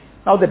it,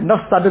 now that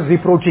nafs started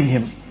reproaching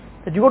him.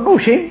 That you got no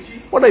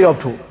shame? What are you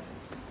up to?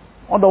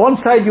 On the one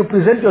side you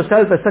present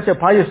yourself as such a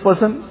pious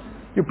person,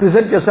 you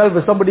present yourself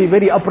as somebody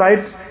very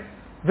upright,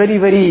 very,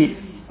 very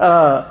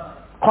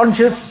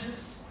conscious,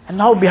 and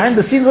now behind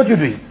the scenes what you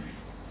doing?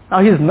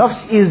 Now his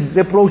nafs is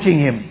reproaching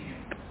him.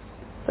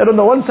 That on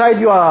the one side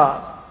you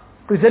are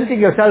presenting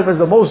yourself as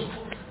the most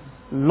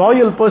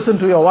loyal person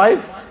to your wife,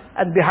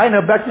 and behind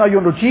her back now you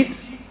want to cheat.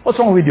 What's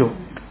wrong with you?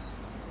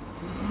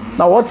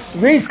 Now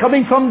where it's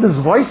coming from? This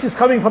voice is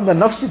coming from the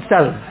nafs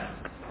itself.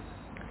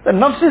 The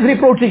nafs is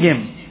reproaching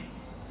him.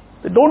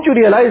 Don't you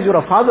realize you're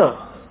a father?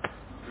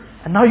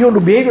 And now you want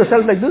to behave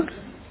yourself like this?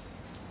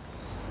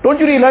 Don't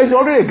you realize you're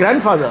already a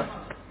grandfather?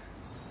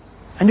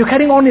 And you're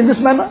carrying on in this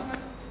manner?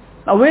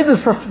 Now where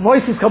this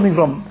voice is coming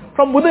from?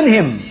 From within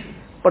him.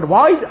 But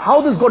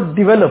how this got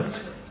developed?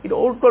 It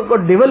all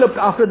got developed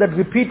after that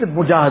repeated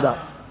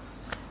mujahada.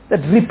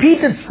 That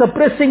repeated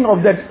suppressing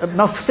of that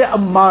nafs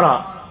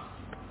ammara.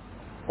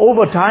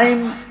 Over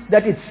time,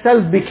 that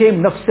itself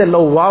became nafs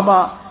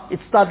lawwama. It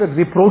started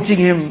reproaching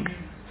him,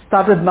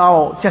 started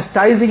now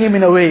chastising him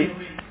in a way.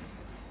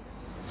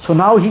 So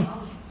now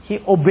he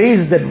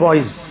obeys that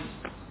voice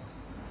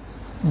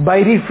by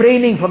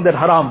refraining from that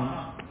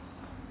haram.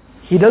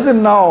 He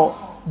doesn't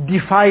now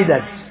defy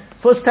that.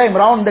 First time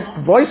round,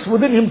 that voice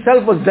within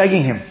himself was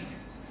dragging him.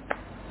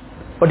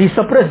 But he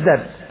suppressed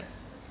that.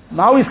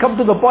 Now he's come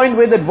to the point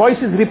where that voice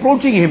is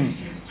reproaching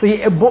him. So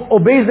he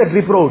obeys that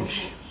reproach.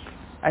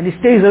 And he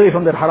stays away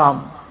from that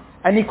haram.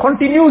 And he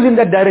continues in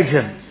that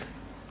direction.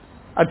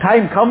 A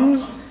time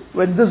comes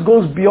when this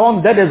goes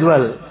beyond that as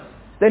well.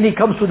 Then he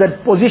comes to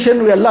that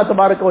position where Allah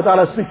Tabaraka wa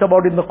Ta'ala speaks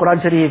about in the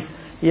Quran Sharif.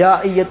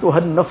 Ya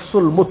ayyatuhan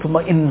nafsul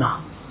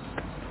mutma'inna.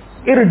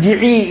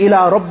 Irji'i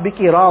ila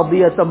rabbiki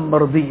radiyatan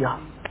mardiyah.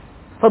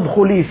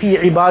 Fadkhuli fi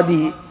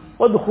ibadi.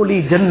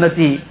 Wadkhuli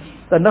jannati.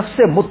 The nafs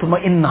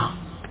mutma'inna.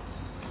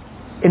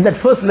 In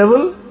that first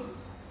level,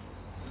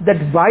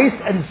 that vice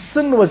and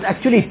sin was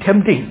actually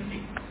tempting.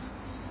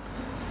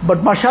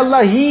 But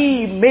mashallah,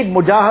 he made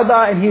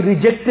mujahada and he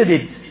rejected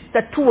it.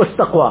 That too was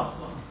taqwa.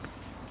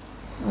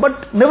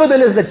 But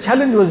nevertheless, the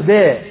challenge was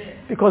there,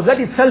 because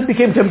that itself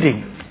became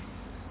tempting.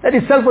 That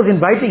itself was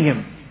inviting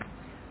him.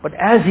 But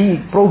as he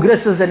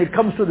progresses and it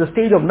comes to the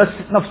stage of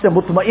nafs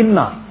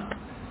mutma'inna,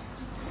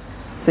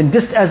 then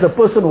just as a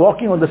person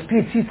walking on the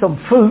street sees some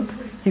filth,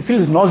 he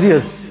feels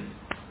nauseous.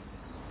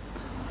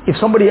 If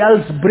somebody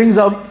else brings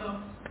up,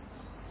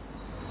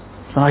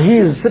 so he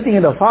is sitting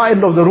in the far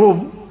end of the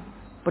room,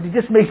 but he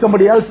just makes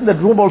somebody else in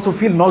that room also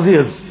feel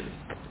nauseous.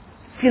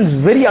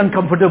 Feels very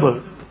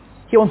uncomfortable.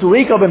 He wants to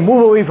wake up and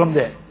move away from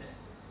there.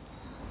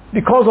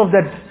 Because of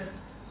that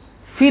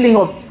feeling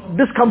of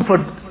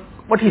discomfort,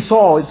 what he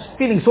saw, is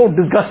feeling so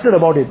disgusted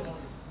about it.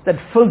 That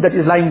filth that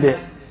is lying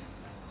there.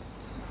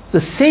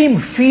 The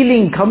same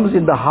feeling comes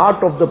in the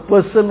heart of the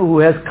person who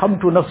has come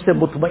to nafs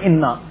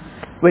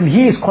mutma'inna when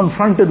he is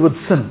confronted with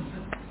sin.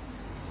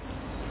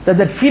 That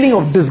feeling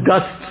of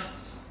disgust.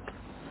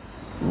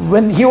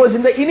 When he was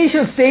in the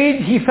initial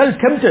stage, he felt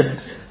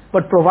tempted.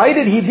 But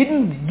provided he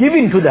didn't give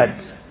in to that,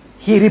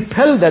 he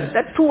repelled that.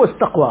 That too was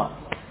taqwa.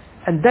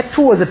 And that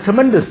too was a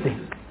tremendous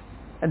thing.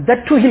 And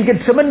that too he'll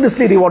get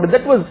tremendously rewarded.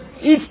 That was,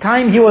 each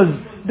time he was,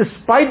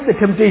 despite the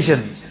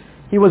temptation,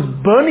 he was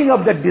burning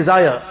up that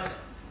desire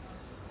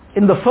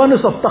in the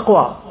furnace of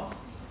taqwa.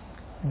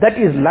 That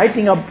is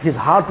lighting up his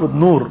heart with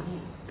nur.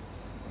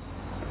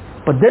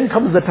 But then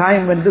comes the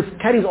time when this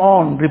carries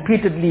on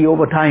repeatedly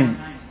over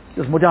time.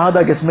 This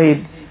mujahada gets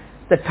made.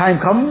 That time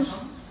comes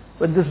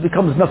when this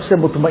becomes nafs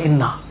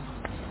mutma'inna.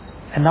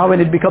 And now when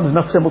it becomes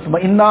nafs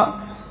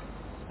mutma'inna,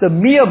 the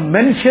mere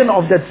mention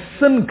of that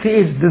sin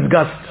creates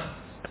disgust.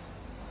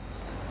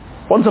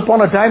 Once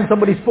upon a time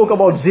somebody spoke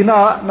about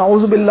zina,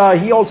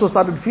 na'uzubillah, he also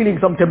started feeling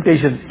some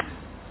temptation.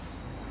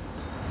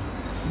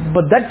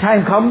 But that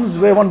time comes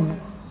where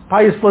one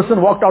pious person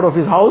walked out of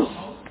his house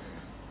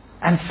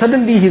and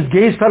suddenly his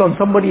gaze fell on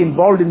somebody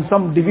involved in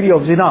some degree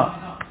of zina.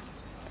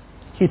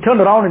 He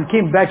turned around and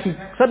came back. He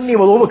suddenly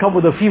was overcome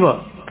with a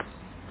fever.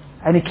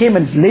 And he came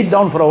and laid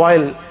down for a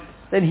while.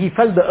 Then he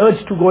felt the urge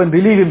to go and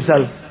relieve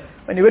himself.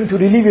 When he went to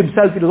relieve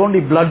himself, it was only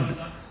blood.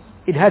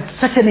 It had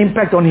such an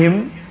impact on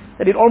him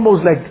that it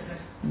almost like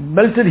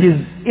melted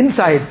his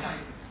insides.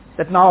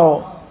 That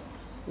now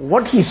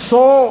what he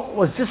saw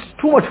was just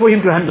too much for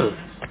him to handle.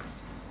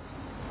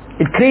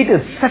 It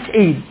created such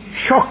a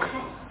shock,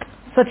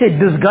 such a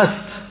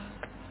disgust.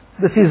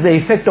 This is the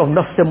effect of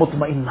nafs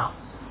mutma'inna.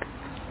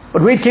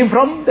 But where it came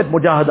from? That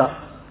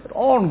mujahada, that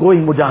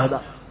ongoing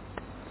mujahada.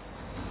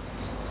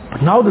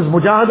 But now this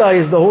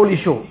mujahada is the whole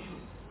issue.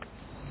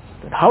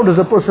 That how does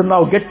a person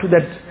now get to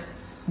that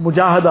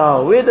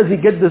mujahada? Where does he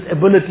get this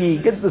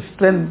ability, get this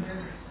strength,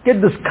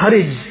 get this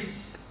courage,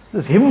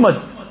 this himmat?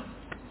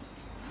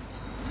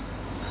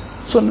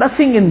 So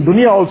nothing in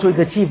dunya also is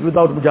achieved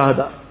without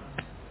mujahada.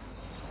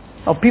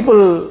 Now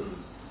people,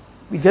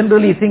 we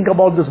generally think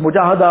about this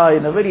mujahada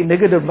in a very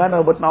negative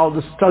manner, but now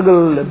the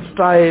struggle and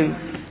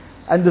strive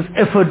and this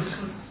effort,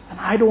 and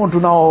I don't want to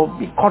now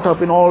be caught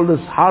up in all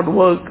this hard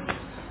work.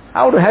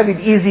 I want to have it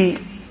easy.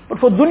 But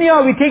for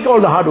dunya we take all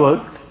the hard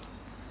work.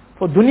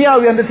 For dunya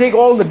we undertake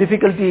all the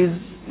difficulties,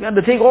 we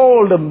undertake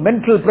all the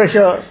mental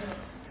pressure,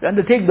 we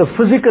undertake the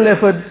physical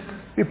effort,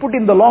 we put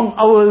in the long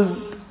hours,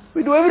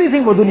 we do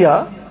everything for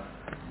dunya.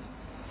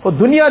 For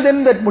dunya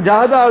then, that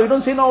mujahada, we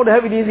don't say, no, to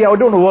have it easy, I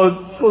don't want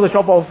to work, close the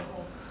shop off,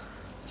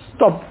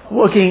 stop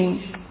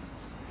working,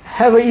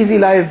 have an easy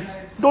life,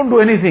 don't do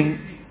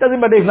anything. Doesn't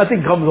matter if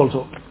nothing comes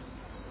also.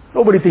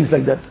 Nobody thinks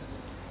like that.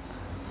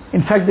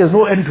 In fact, there's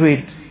no end to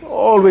it.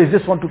 always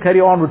just want to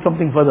carry on with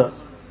something further.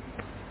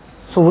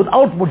 So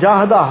without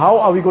mujahada, how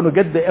are we going to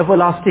get the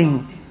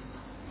everlasting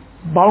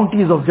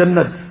bounties of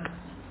Jannat?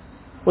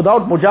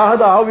 Without mujahada,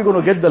 how are we going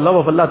to get the love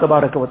of Allah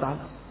Tabaraka wa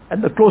Ta'ala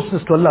and the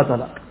closeness to Allah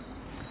Ta'ala?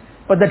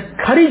 But that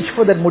courage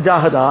for that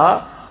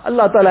mujahada,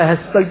 Allah Ta'ala has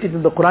spelled it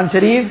in the Quran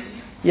Sharif,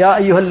 Ya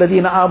ayyuhal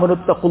ladhina amanu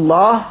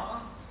attaqullah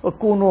wa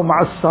kunu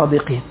ma'as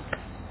sadiqeen.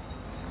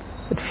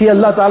 But fear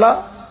Allah Ta'ala,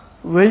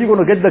 where are you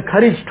going to get the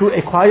courage to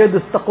acquire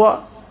this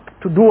taqwa,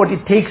 to do what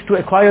it takes to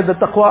acquire the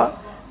taqwa?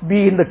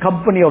 Be in the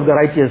company of the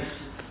righteous.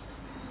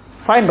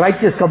 Find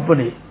righteous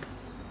company.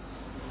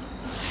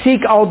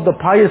 Seek out the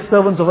pious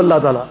servants of Allah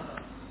Ta'ala.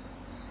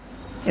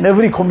 In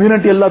every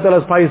community, Allah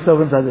Ta'ala's pious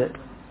servants are there.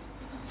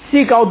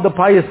 Seek out the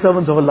pious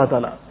servants of Allah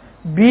Ta'ala.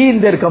 Be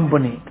in their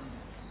company.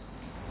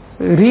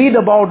 Read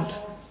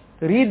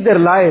their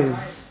lives.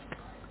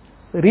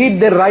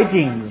 Read their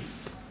writings.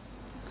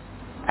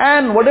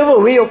 And whatever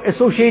way of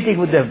associating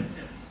with them.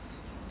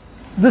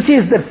 This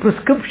is that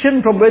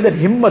prescription from where that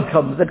himmat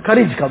comes, that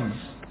courage comes.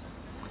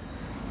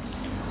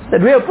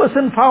 That way a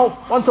person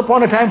once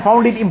upon a time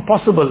found it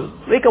impossible.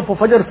 Wake up for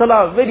Fajr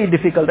Salah, very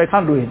difficult, I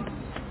can't do it.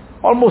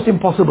 Almost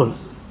impossible.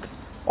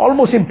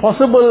 Almost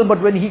impossible,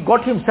 but when he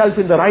got himself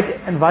in the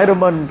right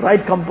environment,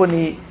 right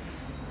company,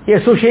 he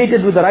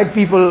associated with the right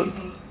people,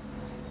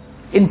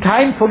 in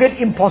time, forget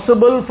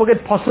impossible,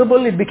 forget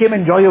possible, it became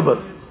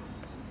enjoyable.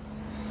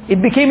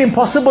 It became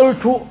impossible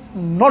to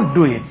not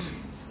do it.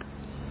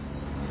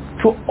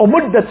 To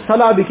omit that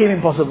salah became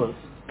impossible.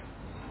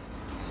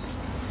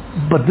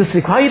 But this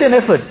required an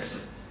effort.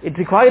 It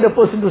required a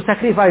person to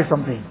sacrifice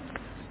something.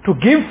 To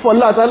give for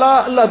Allah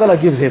Ta'ala, Allah Ta'ala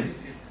gives him.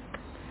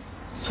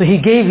 So he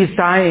gave his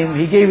time,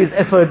 he gave his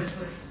effort,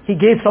 he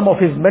gave some of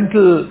his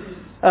mental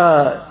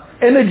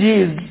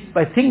energies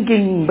by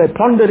thinking, by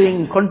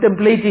pondering,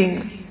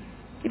 contemplating.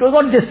 It was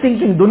not just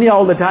thinking dunya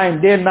all the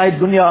time, day and night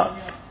dunya,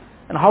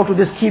 and how to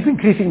just keep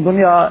increasing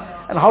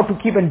dunya, and how to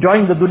keep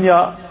enjoying the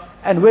dunya,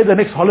 and where's the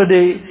next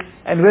holiday,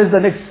 and where's the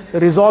next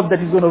resort that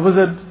he's going to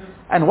visit,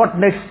 and what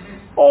next,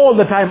 all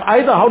the time,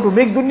 either how to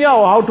make dunya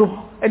or how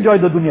to enjoy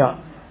the dunya.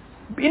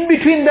 In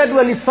between that,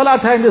 well, it's salah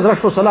time, just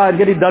rush for salah and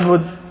get it done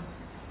with.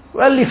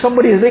 Well, if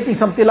somebody is making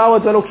some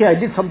tilawat, well, okay, I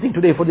did something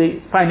today for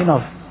the, fine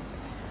enough.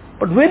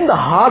 But when the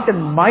heart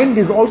and mind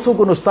is also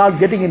going to start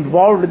getting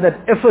involved in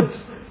that effort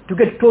to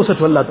get closer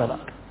to Allah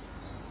Ta'ala.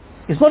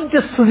 It's not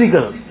just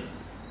physical.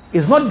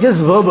 It's not just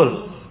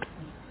verbal.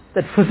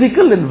 That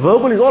physical and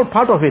verbal is all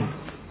part of it.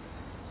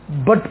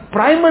 But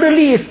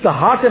primarily it's the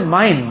heart and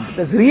mind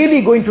that's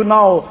really going to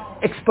now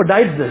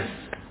expedite this.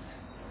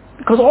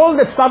 Because all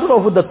that started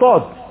off with the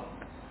thought.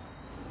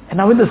 And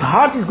now when this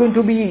heart is going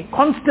to be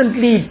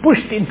constantly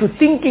pushed into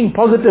thinking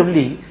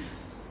positively,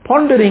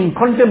 pondering,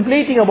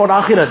 contemplating about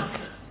akhirat,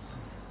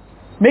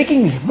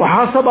 making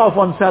muhasabah of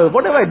oneself,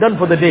 what have I done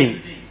for the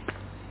day?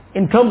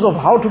 In terms of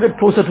how to get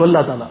closer to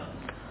Allah Ta'ala.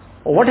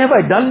 Or what have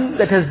I done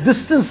that has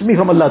distanced me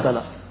from Allah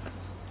Ta'ala?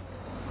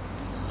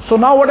 So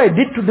now what I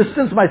did to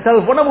distance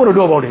myself, what am I going to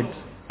do about it?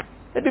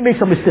 Let me make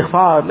some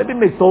istighfar, let me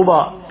make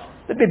tawbah,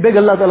 let me beg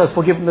Allah Ta'ala's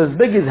forgiveness,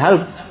 beg His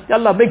help. Ya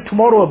Allah, make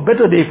tomorrow a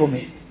better day for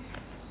me.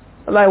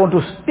 Allah, I want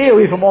to stay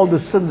away from all the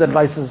sins and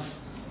vices.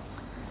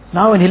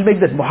 Now when He'll make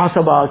that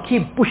muhasabah,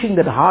 keep pushing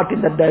that heart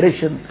in that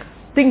direction,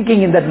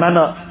 thinking in that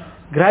manner,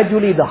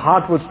 gradually the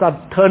heart will start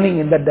turning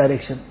in that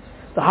direction.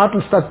 The heart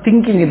will start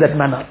thinking in that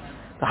manner.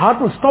 The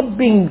heart will stop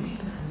being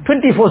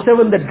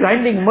 24/7 that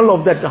grinding mill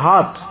of that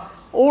heart.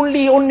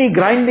 Only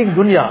grinding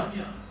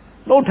dunya.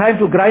 No time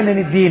to grind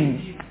any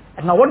deen.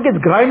 And now what gets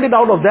grinded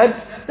out of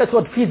that, that's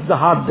what feeds the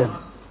heart then.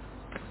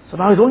 So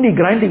now it's only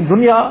grinding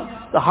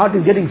dunya, the heart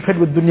is getting fed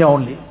with dunya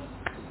only.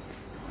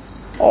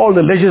 All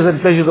the leisures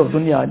and pleasures of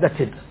dunya, and that's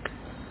it.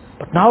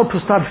 But now to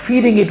start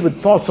feeding it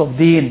with thoughts of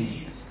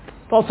deen,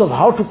 thoughts of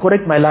how to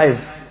correct my life,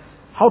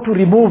 how to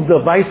remove the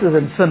vices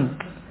and sin,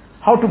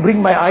 how to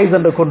bring my eyes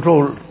under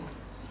control,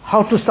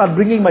 how to start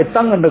bringing my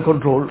tongue under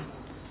control,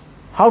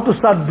 how to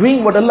start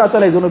doing what Allah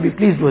Ta'ala is going to be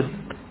pleased with,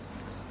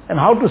 and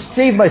how to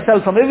save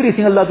myself from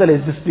everything Allah Ta'ala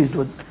is displeased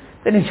with.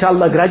 Then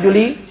inshallah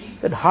gradually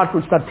that heart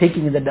will start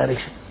taking in that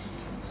direction.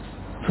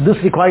 So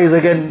this requires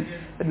again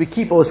that we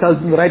keep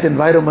ourselves in the right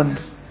environment,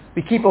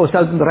 we keep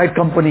ourselves in the right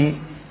company,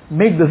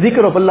 make the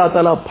zikr of Allah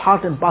Ta'ala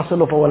part and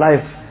parcel of our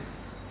life,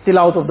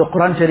 tilawat of the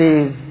Quran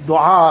Sharif,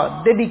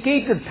 dua,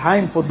 dedicated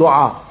time for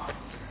dua.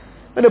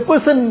 When a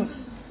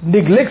person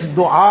neglects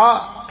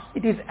dua,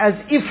 it is as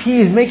if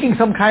he is making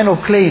some kind of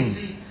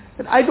claim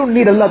that I don't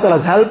need Allah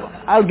Ta'ala's help,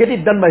 I'll get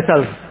it done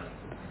myself.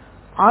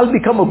 I'll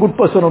become a good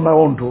person on my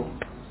own too.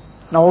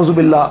 Na'udhu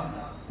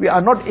billah, we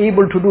are not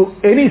able to do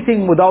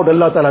anything without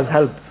Allah Ta'ala's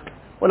help.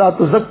 وَلَا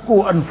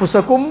تُزَكُّوا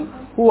أَنفُسَكُمْ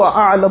هُوَ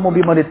أَعْلَمُ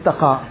بِمَنِ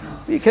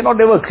اتَّقَى. We cannot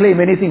ever claim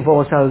anything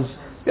for ourselves.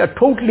 We are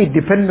totally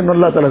dependent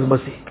on Allah Ta'ala's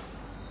mercy.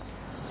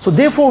 So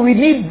therefore we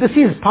need, this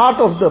is part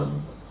of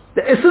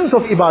the essence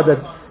of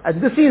ibadat.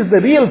 And this is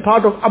the real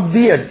part of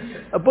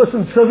abdiyat, a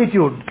person's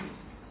servitude,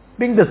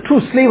 being the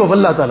true slave of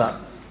Allah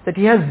Ta'ala. That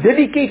he has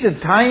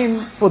dedicated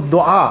time for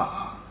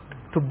dua,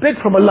 to beg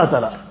from Allah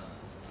Ta'ala.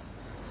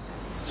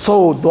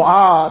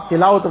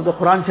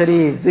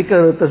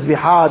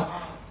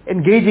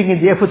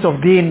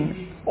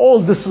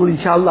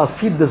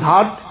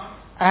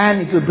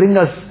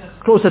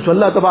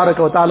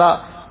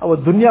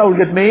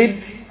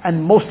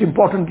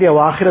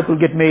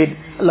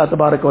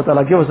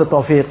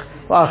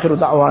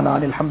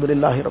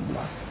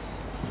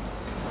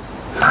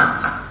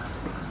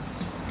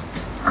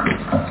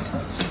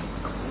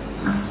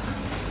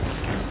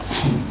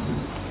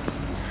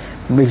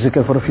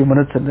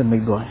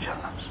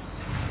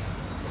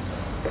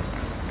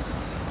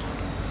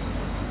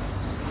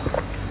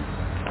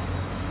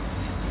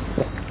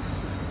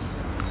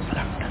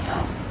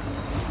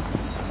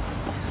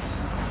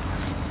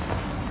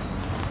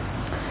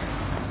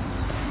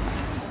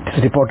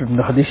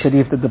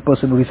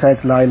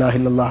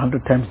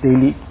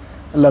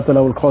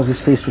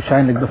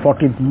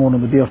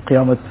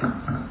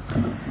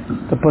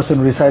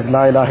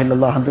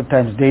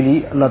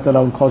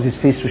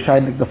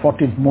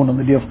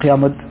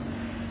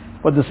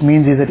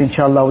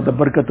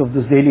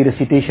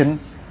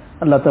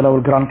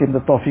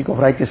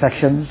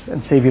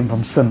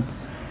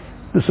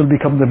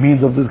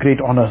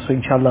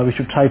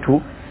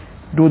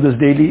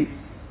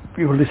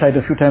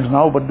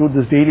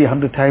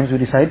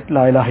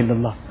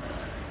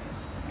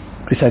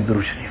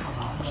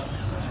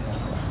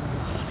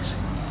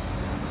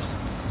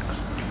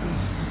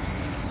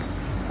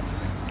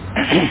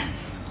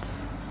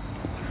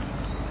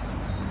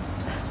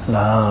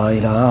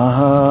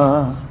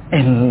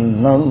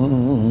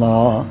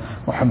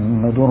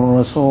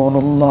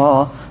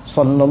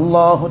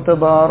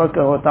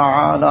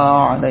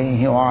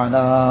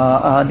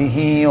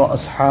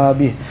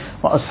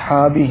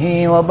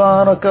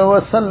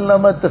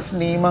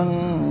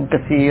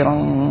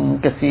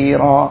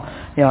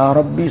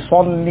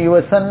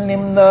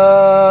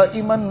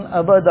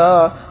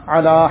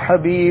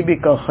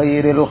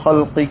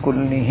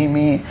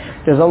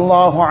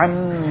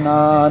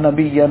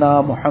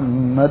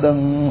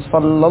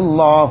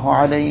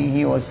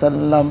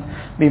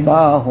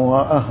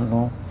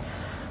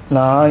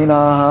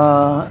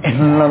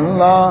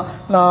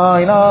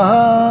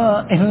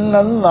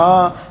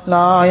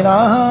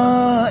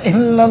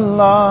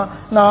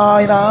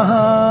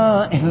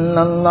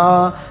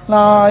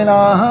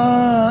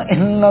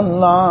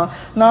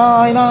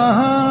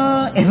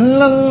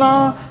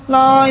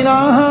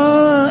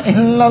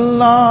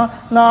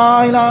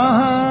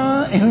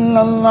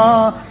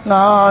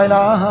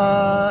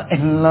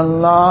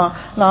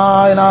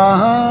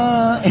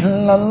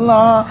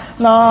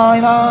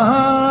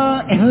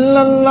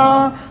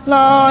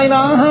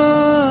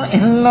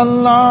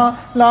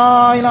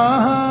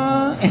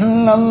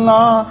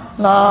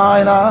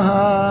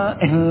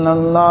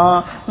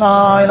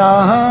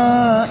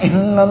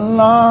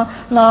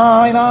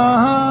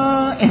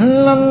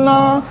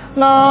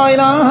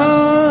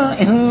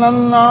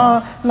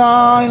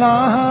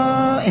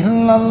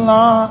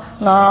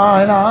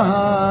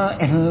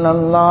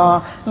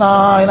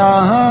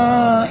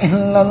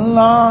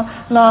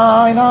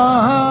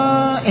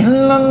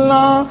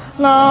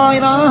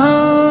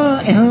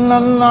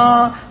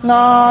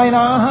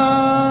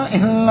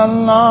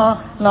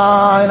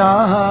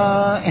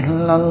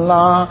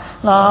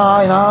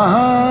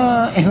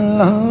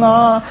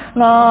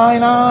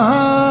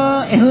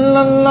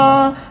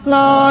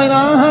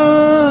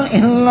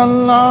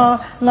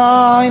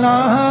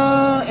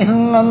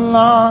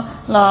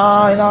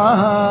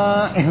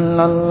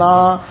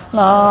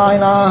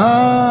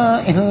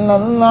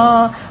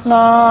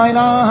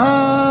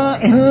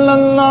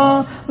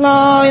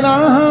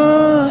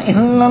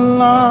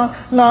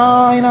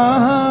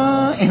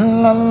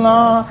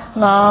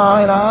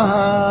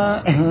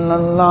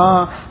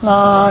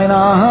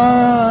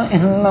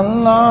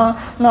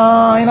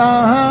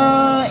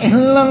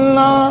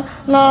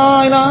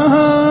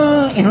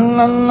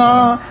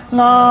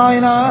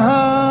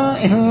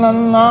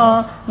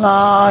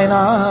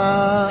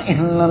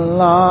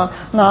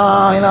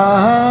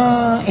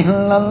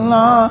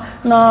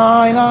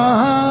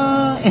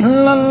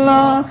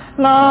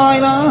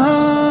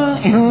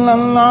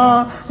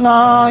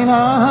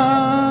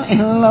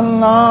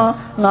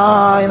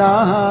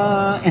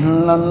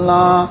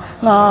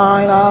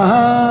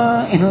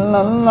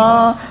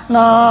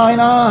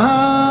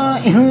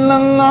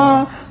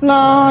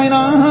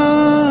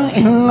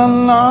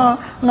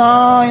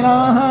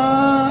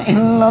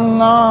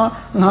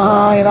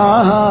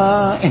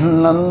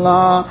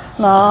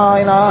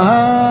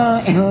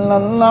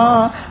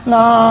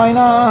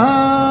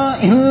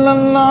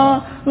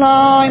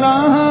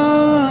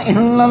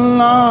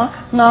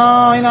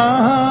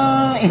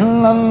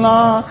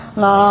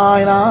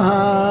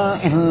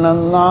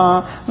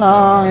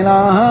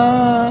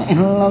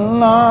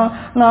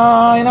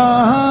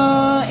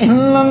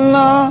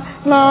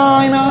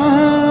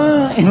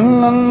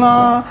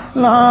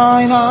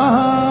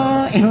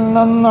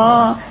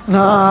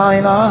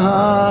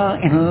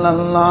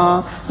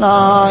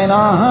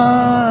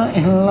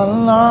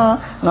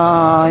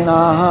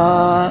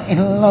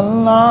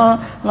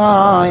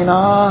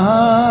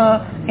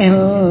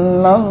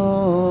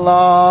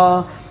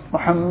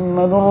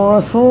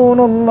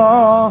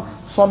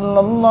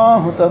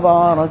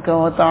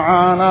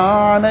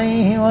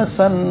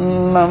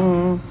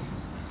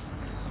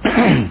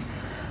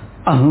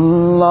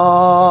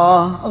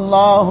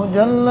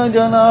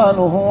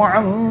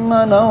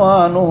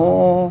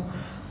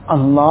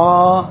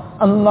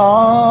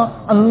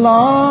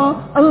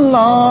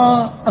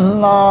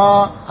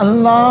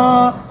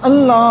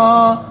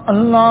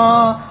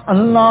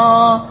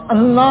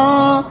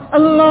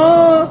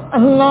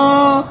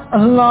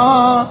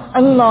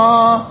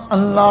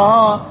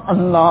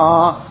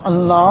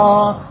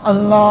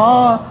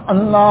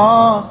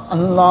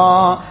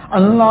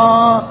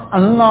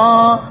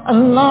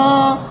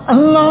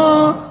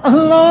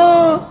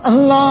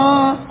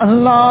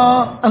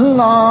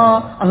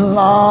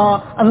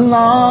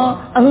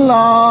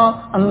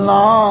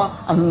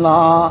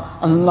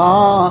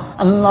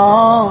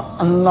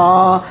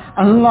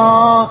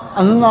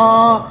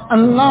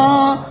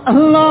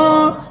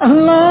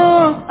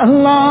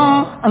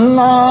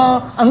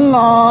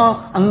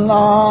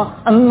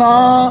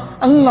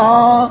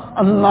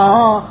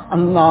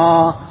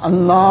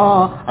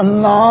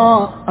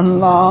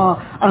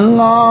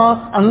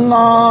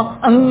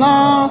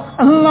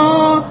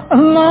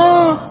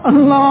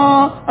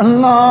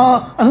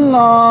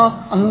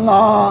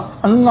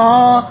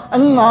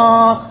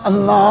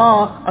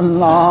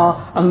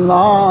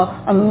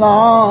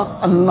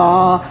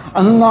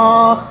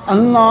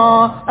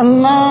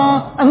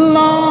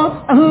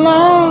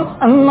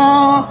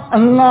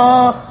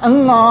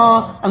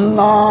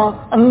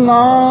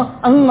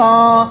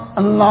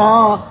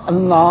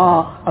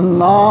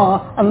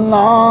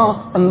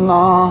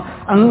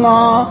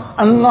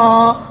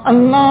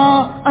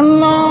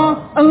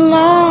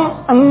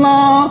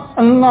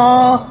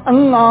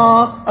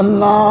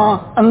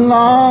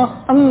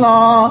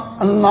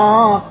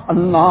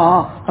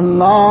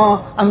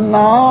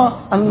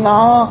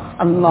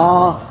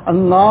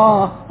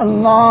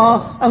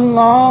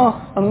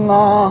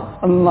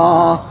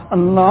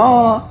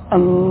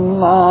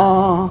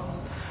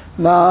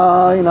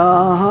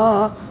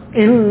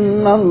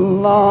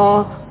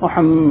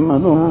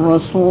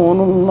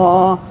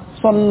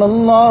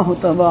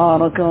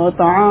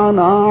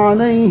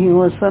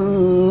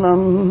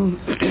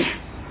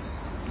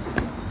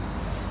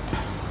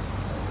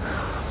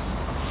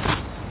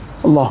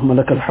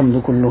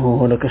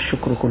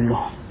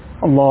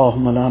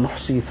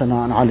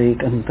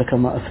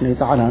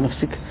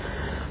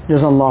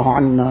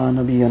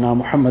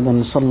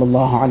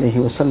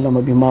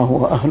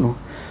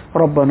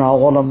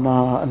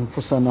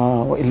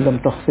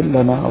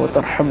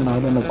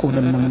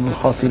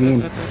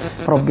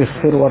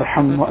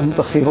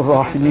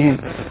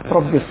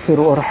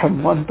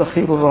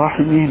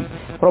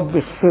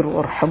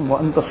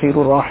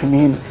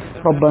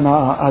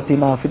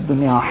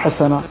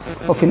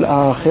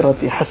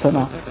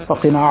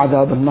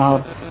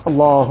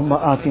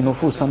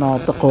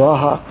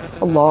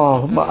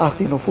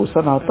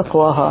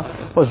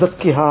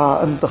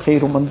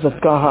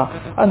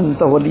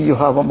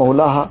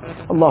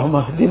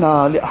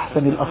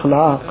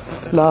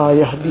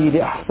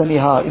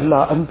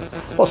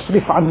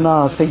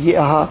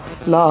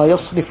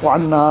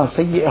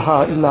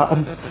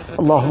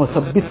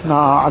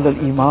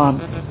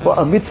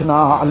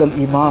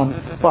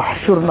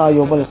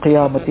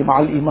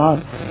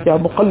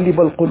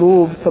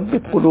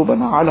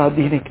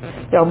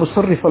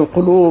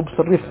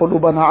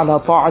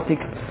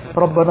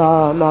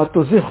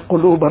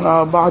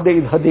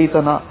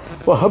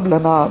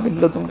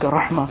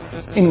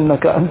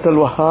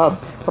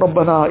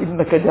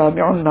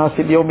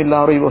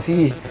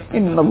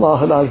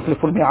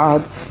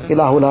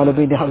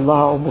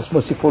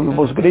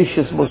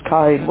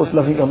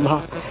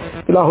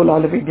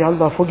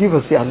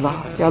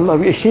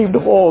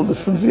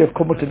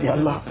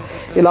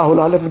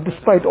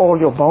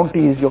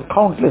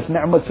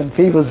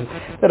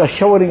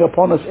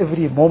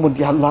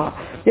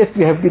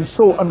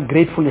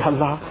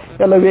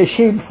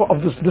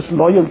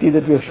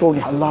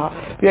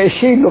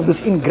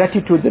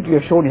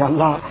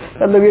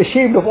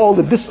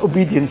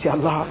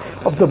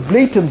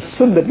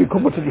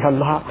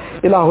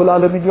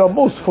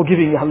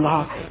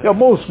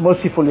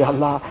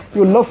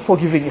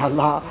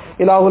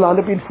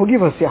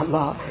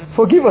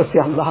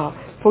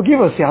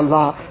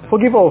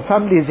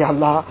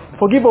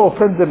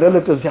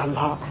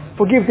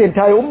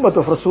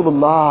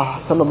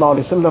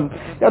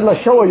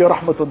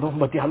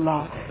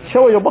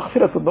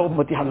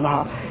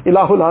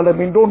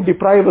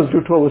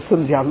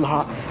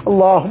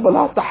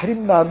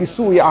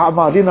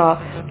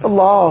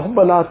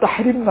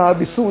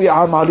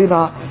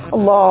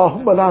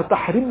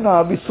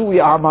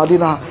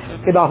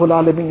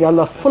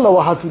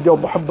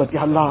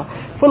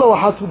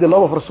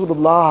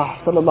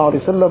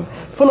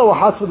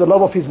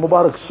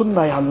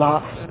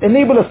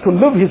 Enable us to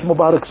live His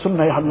Mubarak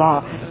Sunnah, Ya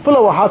Allah. Fill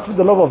our hearts with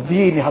the love of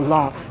Deen, Ya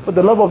Allah. With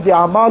the love of the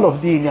Amal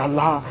of Deen, Ya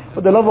Allah.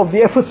 With the love of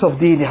the efforts of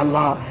Deen, Ya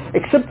Allah.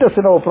 Accept us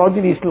in our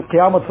progenies till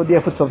Qiyamah for the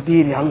efforts of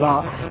Deen, Ya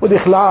Allah. With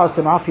Ikhlas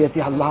and Afiyat,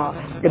 Ya Allah.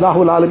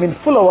 Ilahul Alameen,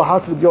 fill our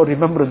hearts with your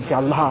remembrance, Ya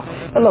Allah.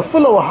 Allah,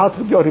 fill our hearts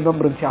with your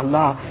remembrance, Ya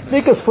Allah.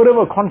 Make us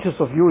forever conscious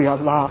of you, Ya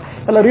Allah.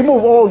 Allah,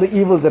 remove all the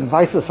evils and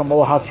vices from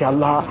our hearts, Ya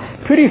Allah.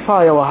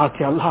 Purify our hearts,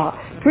 Ya Allah.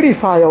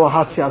 Purify our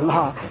hearts, Ya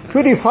Allah.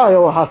 Purify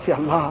our hearts, Ya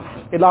Allah.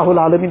 Ilahul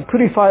Alameen,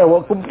 purify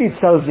our complete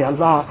selves, Ya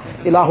Allah.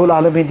 Ilahul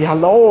Alameen, Ya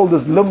Allah, all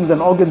those limbs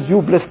and organs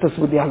you blessed us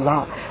with, Ya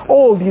Allah.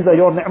 All these are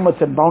your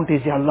ni'mats and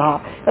bounties, Ya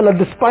Allah. Allah,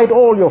 despite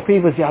all your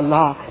favors, Ya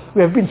Allah,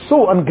 we have been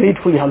so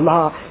ungrateful, Ya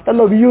Allah.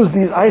 Allah, we use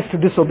these eyes to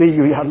disobey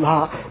you, Ya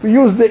Allah. We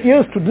use the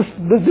ears to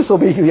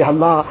disobey you, Ya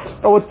Allah.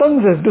 Our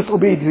tongues have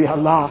disobeyed you, Ya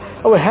Allah.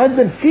 Our hands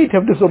and feet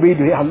have disobeyed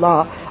you, Ya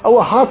Allah.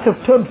 Our hearts have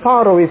turned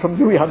far away from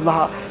you, Ya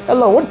Allah.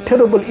 Allah, what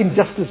terrible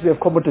injustice we have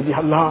committed, Ya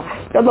Allah.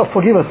 Ya Allah,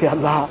 forgive us, Ya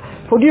Allah.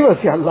 Forgive us,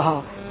 Ya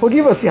Allah.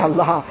 Forgive us, Ya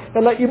Allah.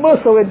 Allah, immerse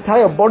our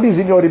entire bodies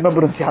in your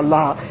remembrance, Ya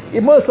Allah.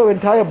 Immerse our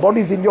entire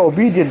bodies in your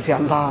obedience, Ya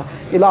Allah.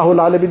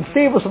 Ilahul Alameen,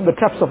 save us from the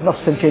traps of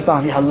nafs and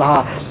shaitan, Ya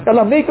Allah.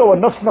 Allah, make our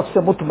nafs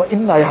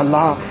mutma'inna, Ya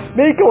Allah.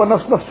 Make our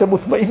nafs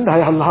mutma'inna,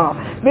 Ya Allah.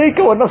 Make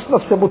our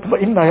nafs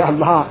mutma'inna, Ya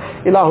Allah.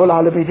 Ilahul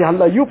Alameen, Ya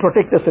Allah, you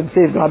protect us and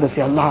safeguard us,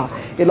 Ya Allah.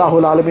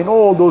 Ilahul Alameen,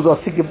 all those who are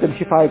sick, give them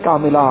shifa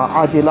kamila,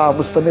 ajila,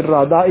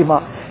 mustamirra,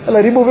 daima.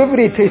 Allah, remove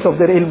every trace of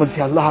their ailments,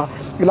 Ya Allah.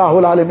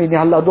 Ilahul Alameen,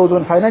 Ya Allah, those who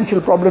have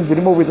financial problems,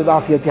 remove with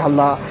afiyat, Ya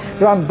Allah.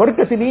 Grant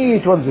barakat in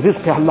each one's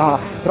rizq, Ya Allah.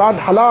 Grant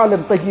halal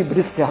and tayyib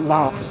rizq, Ya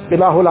Allah.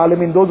 Ilahul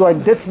Alameen, those who are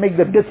in debts, make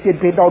their debts get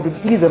paid out with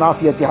ease and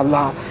afiyat, Ya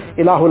Allah.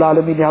 Ilahul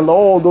Alameen, Ya Allah,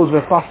 all those who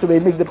have passed away,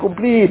 make their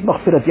complete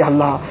maghfirat, Ya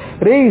Allah.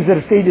 Raise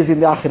their stages in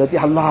the akhirat,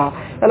 Ya Allah.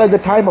 Allah, the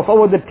time of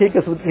our that take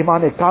us with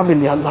iman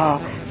kamil, Ya Allah.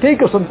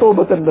 Take us on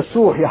tawbat and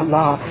nasuh, Ya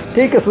Allah.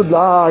 Take us with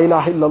la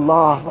ilaha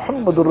illallah,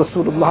 Muhammadur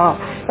Rasulullah.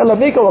 Allah,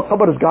 make our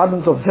qabrs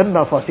gardens of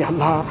Jannah for us, Ya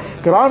Allah.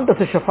 Grant us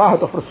the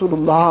shafaat of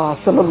Rasulullah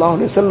sallallahu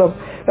alayhi wa sallam.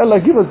 Allah,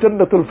 give us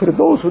Jannatul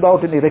Firdaus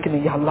without any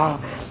reckoning, Ya Allah.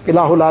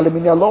 Ilahul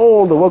Alameen, Ya Allah,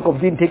 all the work of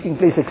deen taking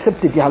place,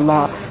 accept it, Ya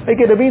Allah. Make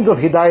it a means of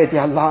hidayat,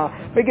 Ya Allah.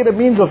 Make it a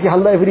means of, Ya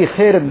Allah, every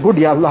khair and good,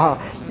 Ya Allah.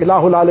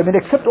 Ilahul Alameen,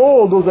 accept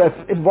all those who are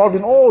involved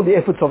in all the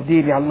efforts of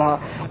deen, Ya Allah.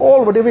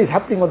 All whatever is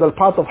happening on the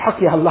path of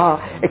haqq, Ya Allah.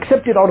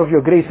 Accept it out of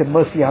your grace and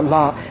mercy, Ya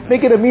Allah.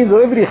 Make it a means of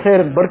every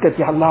khair and barakat,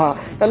 Ya Allah.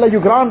 Allah,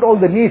 you grant all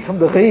the needs from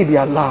the ghaib,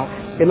 Ya Allah.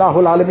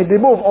 Ilahul Alameen,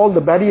 remove all the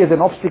barriers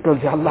and obstacles,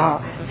 Ya Allah.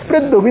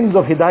 Spread the winds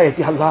of hidayat,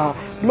 Ya Allah.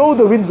 Blow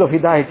the winds of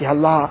hidayat, Ya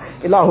Allah.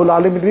 Ilahul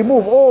Alameen,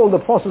 remove all the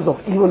forces of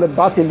evil and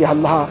batil, Ya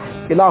Allah.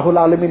 Ilahul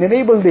Alameen,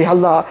 enable the, Ya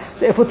Allah,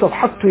 the efforts of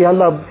haqq to, Ya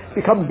Allah,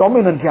 become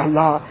dominant, Ya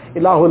Allah.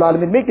 Ilahul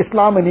Alameen, make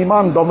Islam and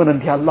Iman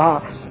dominant, Ya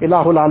Allah.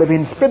 Ilahul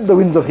Alameen, spread the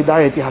winds of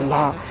hidayat, Ya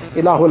Allah.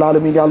 Ilahul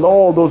Alameen, Ya Allah,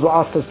 all those who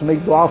asked us to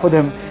make dua for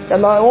them, Ya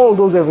Allah, all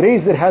those who have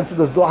raised their hands to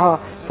this dua,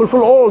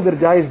 fulfill all their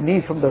jaiz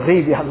needs from the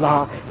ghaib, Ya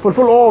Allah.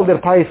 Fulfill all their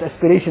pious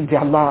aspirations,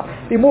 Ya Allah.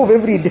 Remove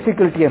every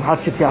difficulty and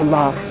hardship, Ya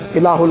Allah.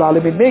 Ilahul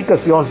Alameen, make us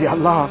yours, Ya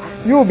Allah.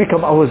 You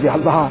become ours, Ya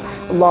Allah.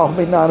 اللهم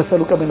إنا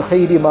نسألك من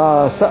خير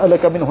ما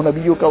سألك منه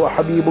نبيك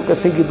وحبيبك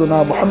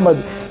سيدنا محمد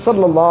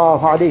صلى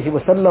الله عليه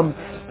وسلم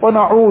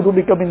ونعوذ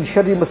بك من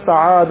شر ما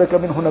استعاذك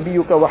منه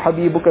نبيك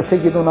وحبيبك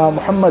سيدنا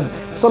محمد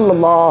صلى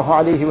الله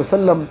عليه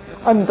وسلم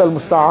أنت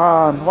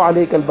المستعان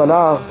وعليك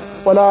البلاغ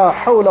ولا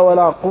حول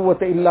ولا قوة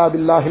إلا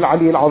بالله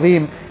العلي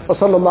العظيم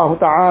وصلى الله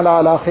تعالى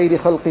على خير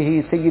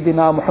خلقه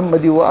سيدنا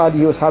محمد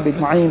وآله وصحبه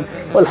أجمعين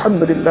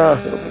والحمد لله رب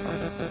العالمين.